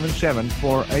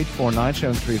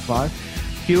 877-484-9735.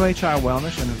 QHI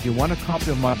Wellness, and if you want a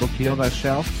copy of my book, Heal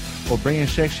Thyself, or Bring Your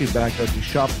Sexy Back, go to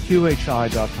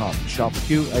shopqhi.com.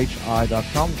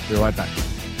 Shopqhi.com. We'll be right back.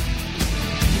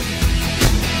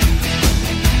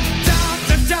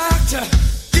 Doctor,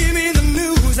 give me the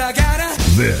news. I gotta.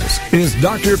 This is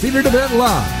Dr. Peter DeVette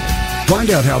Live. Find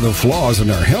out how the flaws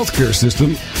in our healthcare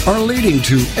system are leading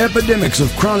to epidemics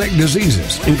of chronic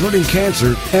diseases, including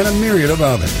cancer and a myriad of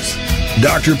others.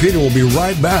 Dr. Peter will be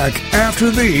right back after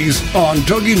these on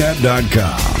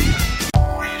TogiNet.com.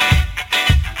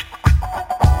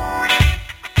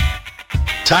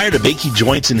 Tired of achy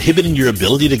joints inhibiting your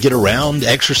ability to get around,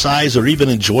 exercise, or even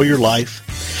enjoy your life?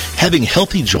 Having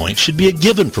healthy joints should be a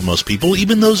given for most people,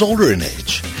 even those older in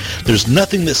age. There's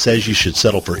nothing that says you should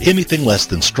settle for anything less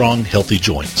than strong, healthy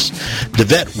joints.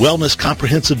 DeVette Wellness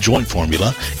Comprehensive Joint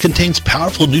Formula contains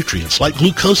powerful nutrients like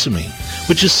glucosamine,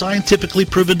 which is scientifically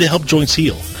proven to help joints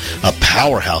heal. A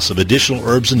powerhouse of additional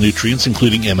herbs and nutrients,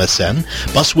 including MSM,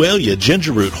 boswellia,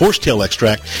 ginger root, horsetail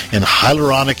extract, and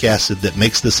hyaluronic acid that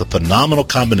makes this a phenomenal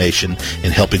combination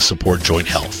in helping support joint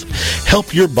health.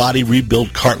 Help your body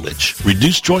rebuild cartilage,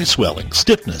 reduce joint swelling,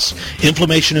 stiffness,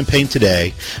 inflammation, and pain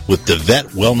today with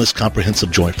DeVette Wellness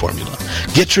Comprehensive Joint Formula.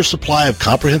 Get your supply of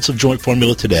Comprehensive Joint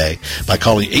Formula today by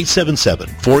calling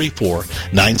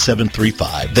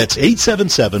 877-484-9735. That's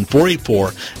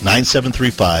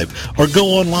 877-484-9735, or go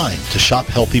online to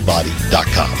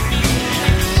shophealthybody.com.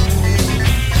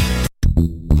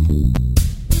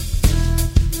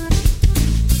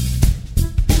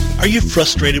 Are you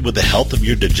frustrated with the health of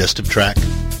your digestive tract?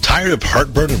 Tired of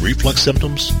heartburn and reflux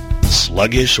symptoms?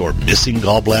 Sluggish or missing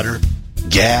gallbladder?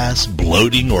 Gas,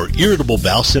 bloating, or irritable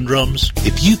bowel syndromes?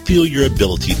 If you feel your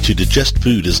ability to digest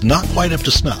food is not quite up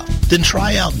to snuff, then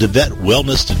try out DeVette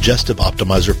Wellness Digestive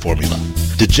Optimizer Formula.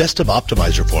 Digestive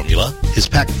Optimizer Formula is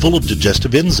packed full of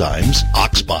digestive enzymes,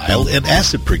 ox bile, and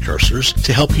acid precursors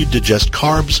to help you digest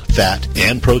carbs, fat,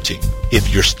 and protein.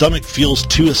 If your stomach feels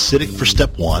too acidic for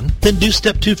step 1, then do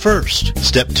step 2 first.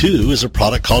 Step 2 is a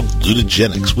product called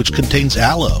Glutagenics, which contains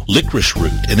aloe, licorice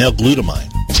root, and L-glutamine.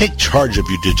 Take charge of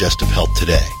your digestive health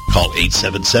today. Call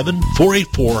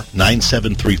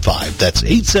 877-484-9735. That's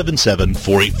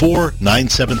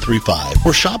 877-484-9735.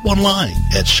 Or shop online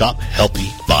at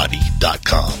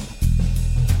shophealthybody.com.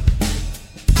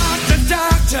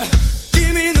 Doctor,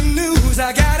 give me the news.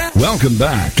 I gotta... Welcome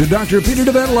back to Dr. Peter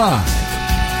DeVette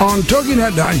Live on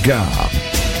TogiNet.com.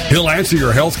 He'll answer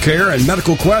your health care and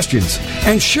medical questions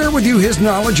and share with you his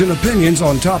knowledge and opinions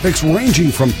on topics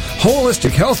ranging from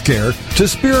holistic health care to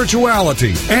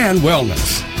spirituality and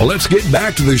wellness. Well, let's get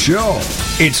back to the show.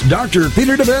 It's Dr.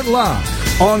 Peter DeVette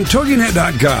Live on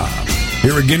TogiNet.com.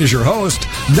 Here again is your host,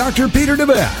 Dr. Peter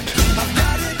DeVette.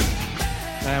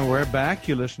 And we're back.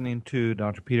 You're listening to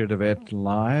Dr. Peter DeVette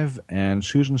Live, and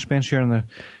Susan Spence here in the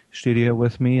studio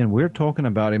with me, and we're talking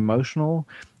about emotional,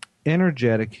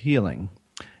 energetic healing,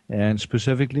 and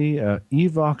specifically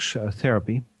EVOX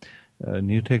Therapy, a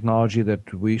new technology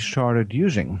that we started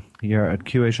using here at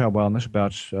QHI Wellness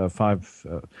about 5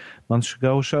 months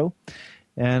ago or so,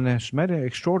 and it's made an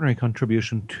extraordinary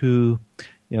contribution to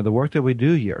the work that we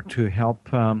do here to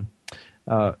help along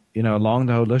the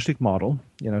holistic model.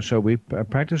 So we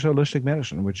practice holistic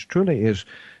medicine, which truly is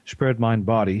spirit, mind,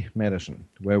 body medicine,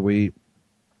 where we,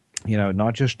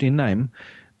 not just in name,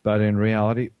 but in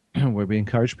reality, where we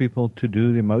encourage people to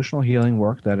do the emotional healing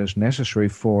work that is necessary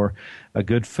for a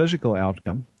good physical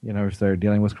outcome, if they're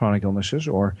dealing with chronic illnesses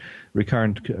or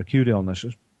recurrent acute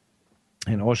illnesses.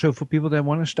 And also for people that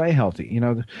want to stay healthy.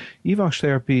 The EVOX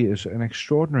therapy is an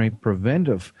extraordinary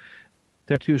preventive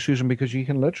therapy, Susan, because you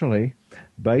can literally,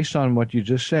 based on what you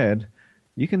just said,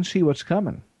 you can see what's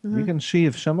coming. Mm-hmm. You can see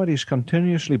if somebody's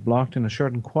continuously blocked in a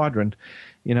certain quadrant,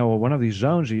 or one of these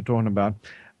zones that you're talking about,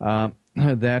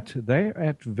 that they're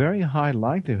at very high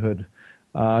likelihood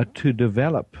to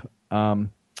develop,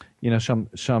 some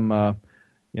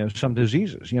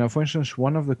diseases. For instance,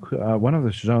 one of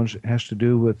the zones has to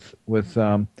do with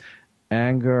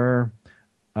anger,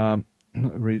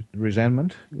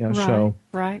 resentment.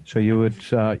 Right. So you would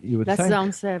that's think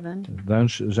zone 7.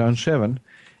 Zone 7,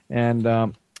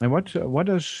 and what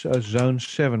does zone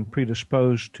 7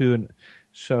 predispose to? And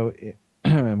so,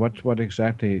 what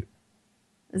exactly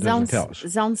does it tell us?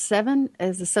 Zone 7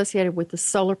 is associated with the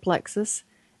solar plexus,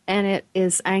 and it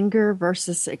is anger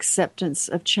versus acceptance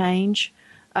of change.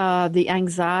 The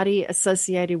anxiety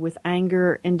associated with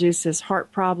anger induces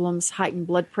heart problems, heightened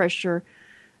blood pressure,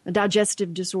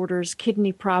 digestive disorders,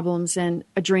 kidney problems, and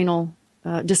adrenal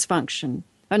dysfunction.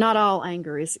 Not all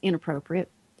anger is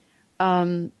inappropriate.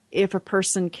 If a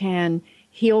person can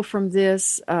heal from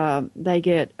this, they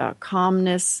get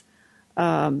calmness,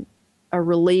 a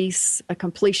release, a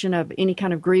completion of any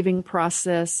kind of grieving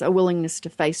process, a willingness to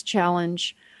face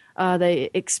challenge. They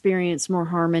experience more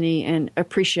harmony and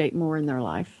appreciate more in their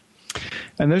life.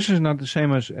 And this is not the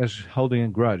same as holding a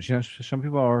grudge. Some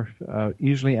people are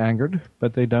easily angered,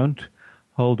 but they don't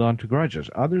hold on to grudges.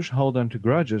 Others hold on to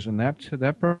grudges, and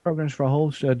that programs for a whole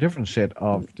different set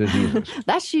of diseases.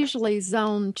 That's usually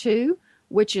zone 2,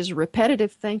 which is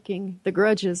repetitive thinking. The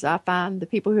grudges, I find, the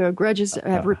people who have grudges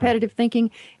have repetitive thinking.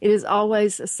 It is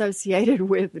always associated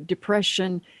with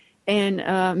depression and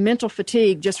mental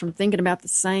fatigue just from thinking about the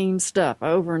same stuff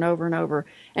over and over and over.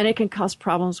 And it can cause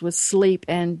problems with sleep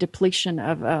and depletion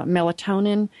of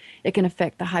melatonin. It can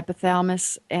affect the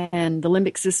hypothalamus and the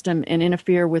limbic system and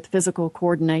interfere with physical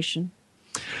coordination.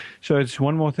 So it's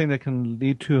one more thing that can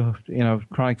lead to,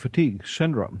 chronic fatigue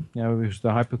syndrome. Because the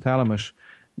hypothalamus,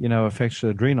 affects the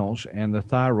adrenals and the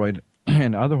thyroid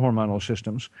and other hormonal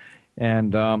systems.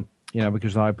 And,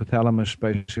 because the hypothalamus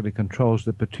basically controls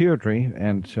the pituitary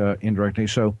and indirectly.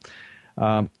 So,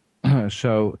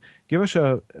 so give us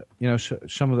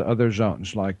some of the other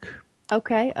zones like.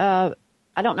 Okay. I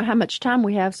don't know how much time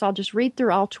we have, so I'll just read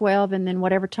through all 12, and then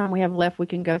whatever time we have left, we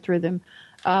can go through them.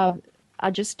 I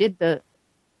just did the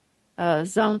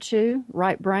zone 2,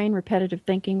 right brain, repetitive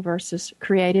thinking versus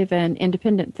creative and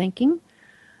independent thinking.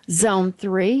 Zone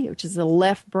 3, which is the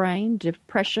left brain,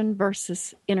 depression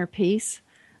versus inner peace.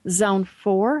 Zone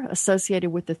 4,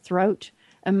 associated with the throat,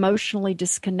 emotionally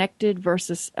disconnected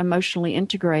versus emotionally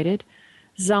integrated.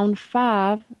 Zone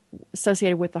 5,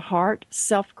 associated with the heart,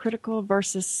 self-critical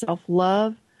versus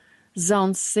self-love.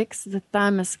 Zone 6, the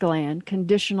thymus gland,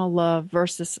 conditional love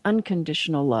versus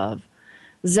unconditional love.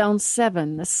 Zone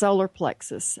 7, the solar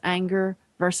plexus, anger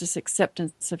versus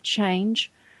acceptance of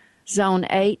change. Zone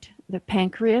 8, the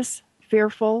pancreas,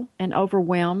 fearful and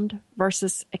overwhelmed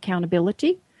versus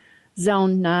accountability.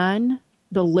 Zone 9,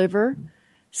 the liver,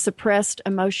 suppressed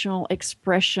emotional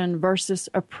expression versus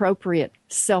appropriate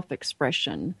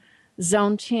self-expression.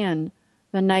 Zone 10,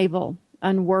 the navel,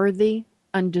 unworthy,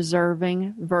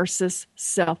 undeserving versus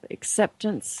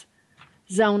self-acceptance.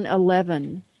 Zone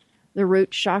 11, the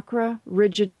root chakra,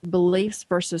 rigid beliefs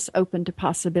versus open to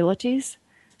possibilities.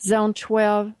 Zone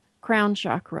 12, crown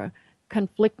chakra,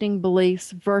 conflicting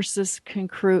beliefs versus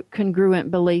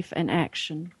congruent belief and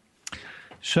action.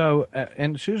 So,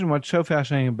 and Susan, what's so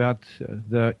fascinating about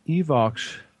the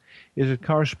EVOX is it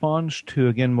corresponds to,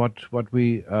 again, what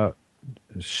we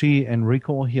see in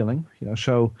recall healing.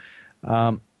 So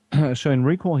in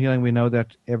recall healing, we know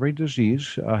that every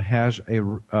disease has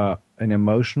an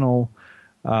emotional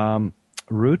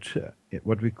root,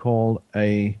 what we call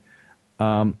I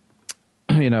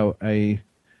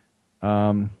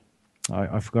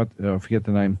forget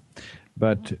the name,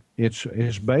 but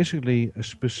it's basically a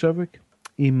specific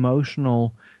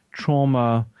emotional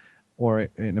trauma or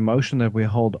an emotion that we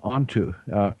hold onto,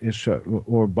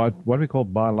 what we call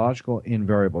biological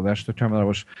invariable. That's the term that I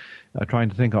was trying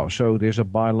to think of. So there's a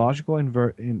biological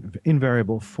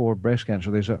invariable for breast cancer.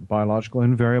 There's a biological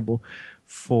invariable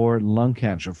for lung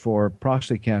cancer, for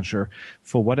prostate cancer,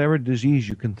 for whatever disease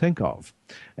you can think of.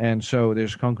 And so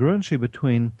there's congruency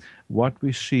between what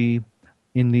we see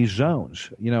in these zones,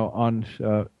 on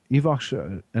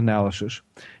EVOX analysis,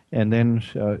 and then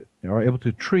are able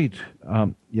to treat,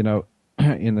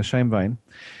 in the same vein.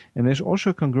 And there's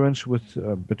also congruence with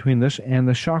between this and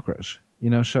the chakras,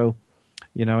 in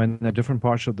the different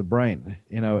parts of the brain,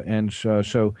 and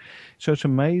so it's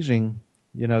amazing,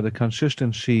 the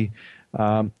consistency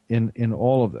in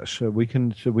all of this.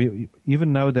 We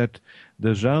even know that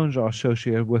the zones are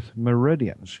associated with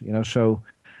meridians, so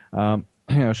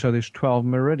there's 12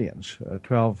 meridians,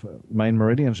 12 main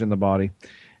meridians in the body,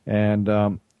 and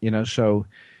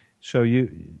so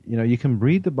you can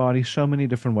read the body so many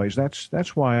different ways.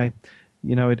 That's why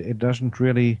it doesn't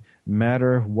really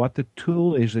matter what the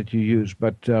tool is that you use,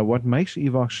 but what makes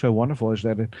EVOX so wonderful is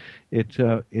that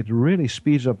it really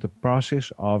speeds up the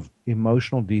process of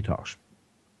emotional detox.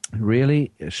 It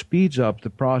really speeds up the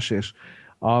process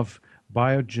of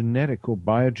biogenetic or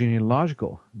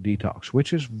biogenealogical detox,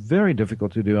 which is very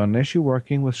difficult to do unless you're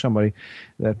working with somebody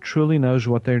that truly knows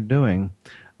what they're doing,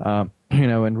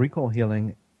 in recall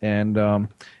healing and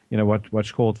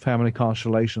what's called family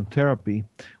constellation therapy,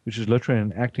 which is literally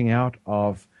an acting out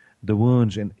of the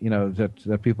wounds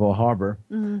that people harbor,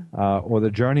 or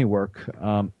the journey work.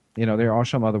 There are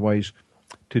some other ways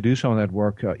to do some of that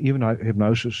work. Even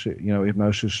hypnosis,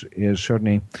 hypnosis is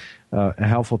certainly a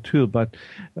helpful tool. But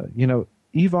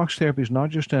EVOX therapy is not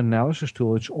just an analysis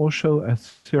tool; it's also a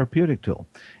therapeutic tool.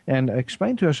 And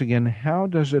explain to us again, how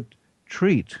does it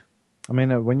treat? I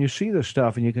mean, when you see this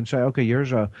stuff and you can say, okay,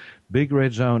 here's a big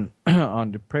red zone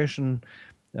on depression,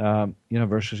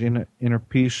 versus inner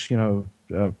peace,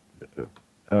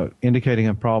 indicating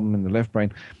a problem in the left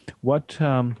brain. What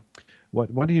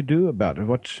do you do about it?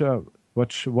 What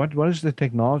does the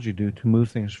technology do to move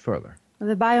things further?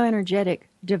 The bioenergetic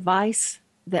device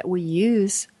that we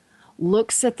use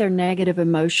looks at their negative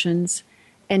emotions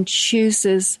and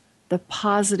chooses the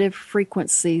positive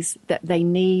frequencies that they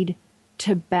need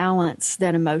to balance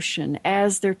that emotion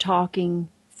as they're talking,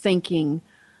 thinking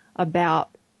about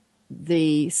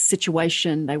the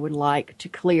situation they would like to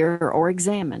clear or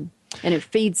examine. And it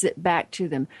feeds it back to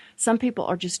them. Some people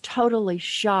are just totally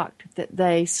shocked that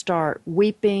they start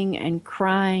weeping and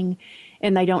crying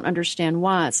and they don't understand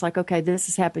why. It's like, okay, this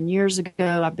has happened years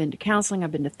ago. I've been to counseling,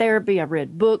 I've been to therapy, I've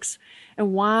read books.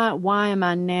 And why am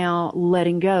I now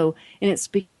letting go? And it's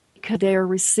because they're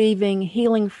receiving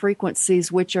healing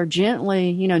frequencies which are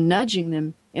gently, nudging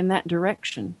them in that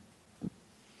direction.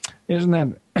 Isn't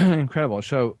that incredible?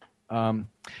 So, and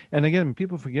again,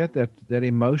 people forget that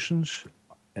emotions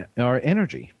are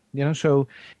energy, so,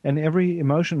 and every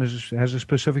emotion has a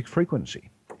specific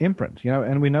frequency, imprint,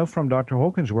 and we know from Dr.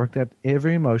 Hawkins' work that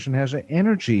every emotion has an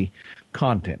energy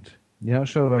content.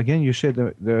 So again, you said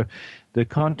the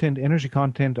content, energy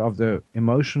content of the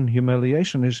emotion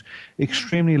humiliation is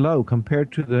extremely low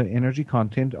compared to the energy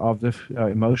content of the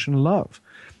emotion love.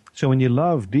 So when you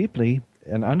love deeply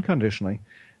and unconditionally,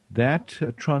 that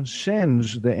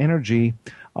transcends the energy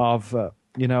of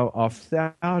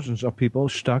thousands of people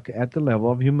stuck at the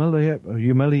level of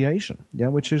humiliation,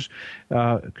 which is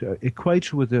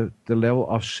equates with the level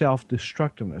of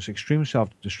self-destructiveness, extreme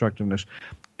self-destructiveness,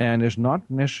 and is not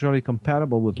necessarily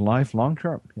compatible with life long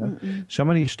term.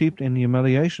 Somebody steeped in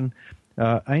humiliation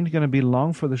ain't going to be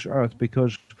long for this earth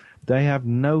because they have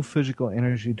no physical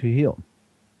energy to heal.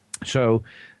 So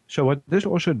what this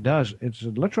also does, it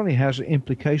literally has an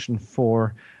implication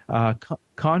for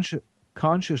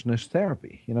consciousness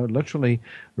therapy, literally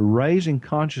raising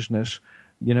consciousness,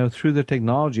 through the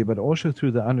technology, but also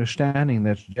through the understanding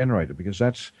that's generated, because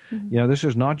that's, this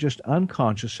is not just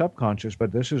unconscious, subconscious,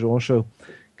 but this is also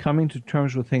coming to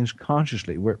terms with things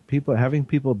consciously, where having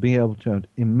people be able to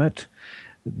emit,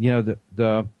 to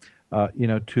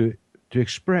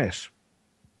express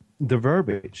the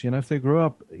verbiage. If they grew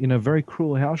up in a very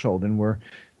cruel household and were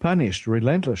punished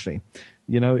relentlessly,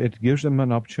 it gives them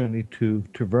an opportunity to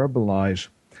verbalize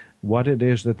what it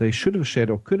is that they should have said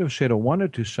or could have said or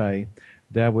wanted to say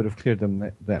that would have cleared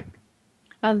them then.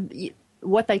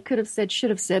 What they could have said,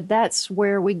 should have said, that's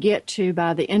where we get to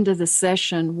by the end of the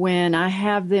session when I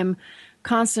have them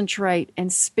concentrate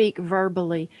and speak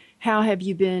verbally. How have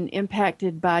you been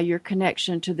impacted by your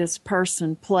connection to this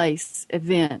person, place,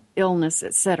 event, illness,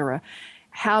 etc.?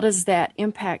 How does that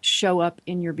impact show up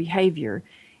in your behavior?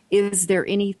 Is there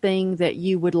anything that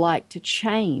you would like to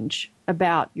change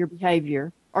about your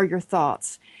behavior or your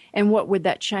thoughts? And what would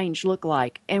that change look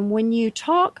like? And when you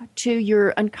talk to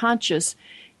your unconscious,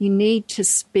 you need to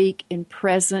speak in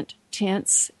present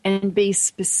tense and be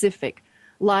specific,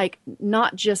 like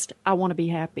not just, I want to be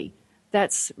happy.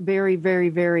 That's very, very,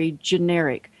 very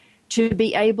generic. To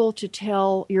be able to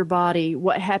tell your body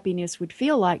what happiness would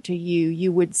feel like to you,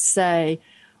 you would say,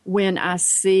 when I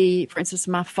see, for instance,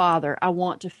 my father, I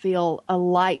want to feel a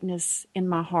lightness in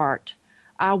my heart.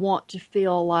 I want to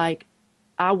feel like,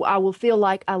 I will feel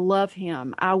like I love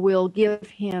him. I will give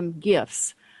him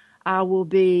gifts. I will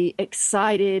be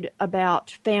excited about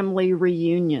family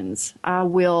reunions. I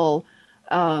will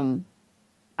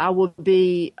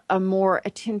be a more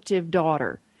attentive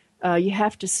daughter. You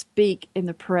have to speak in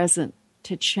the present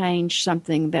to change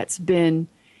something that's been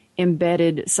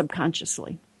embedded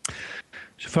subconsciously.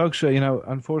 So, folks,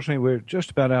 unfortunately, we're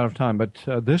just about out of time, but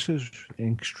this is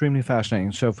extremely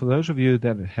fascinating. So for those of you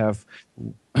that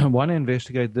want to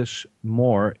investigate this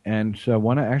more and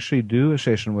want to actually do a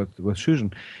session with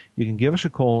Susan, you can give us a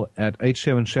call at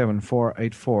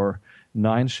 877-484-9735,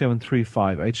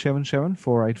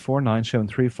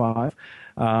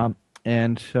 877-484-9735,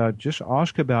 and just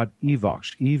ask about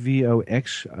EVOX,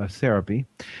 EVOX Therapy,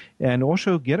 and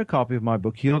also get a copy of my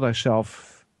book, Heal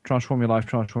Thyself, Transform Your Life,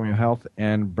 Transform Your Health,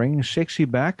 and Bringing Sexy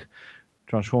Back,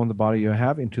 Transform the Body You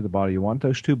Have into the Body You Want.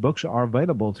 Those two books are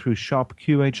available through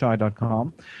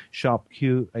shopqhi.com,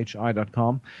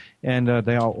 shopqhi.com, and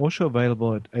they are also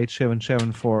available at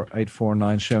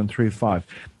 877-484-9735.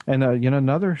 And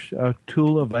another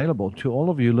tool available to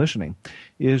all of you listening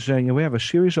is we have a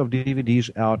series of DVDs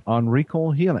out on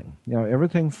recall healing.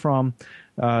 Everything from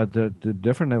the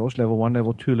different levels, level 1,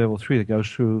 level 2, level 3, that goes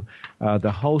through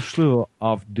the whole slew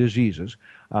of diseases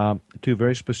to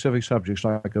very specific subjects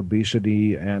like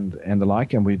obesity and the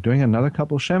like. And we're doing another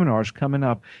couple of seminars coming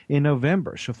up in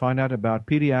November. So find out about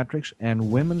pediatrics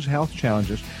and women's health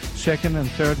challenges, second and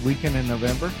third weekend in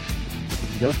November.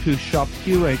 Go to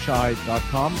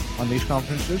shopqhi.com on these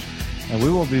conferences, and we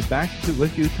will be back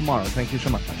with you tomorrow. Thank you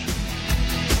so much.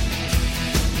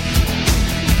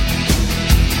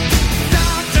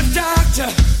 Doctor,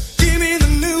 give me the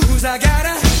news. I got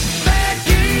a bad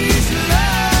case of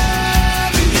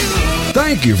loving you.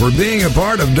 Thank you for being a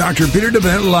part of Dr. Peter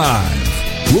DeVette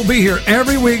Live. We'll be here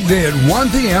every weekday at 1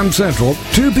 p.m. Central,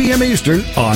 2 p.m. Eastern on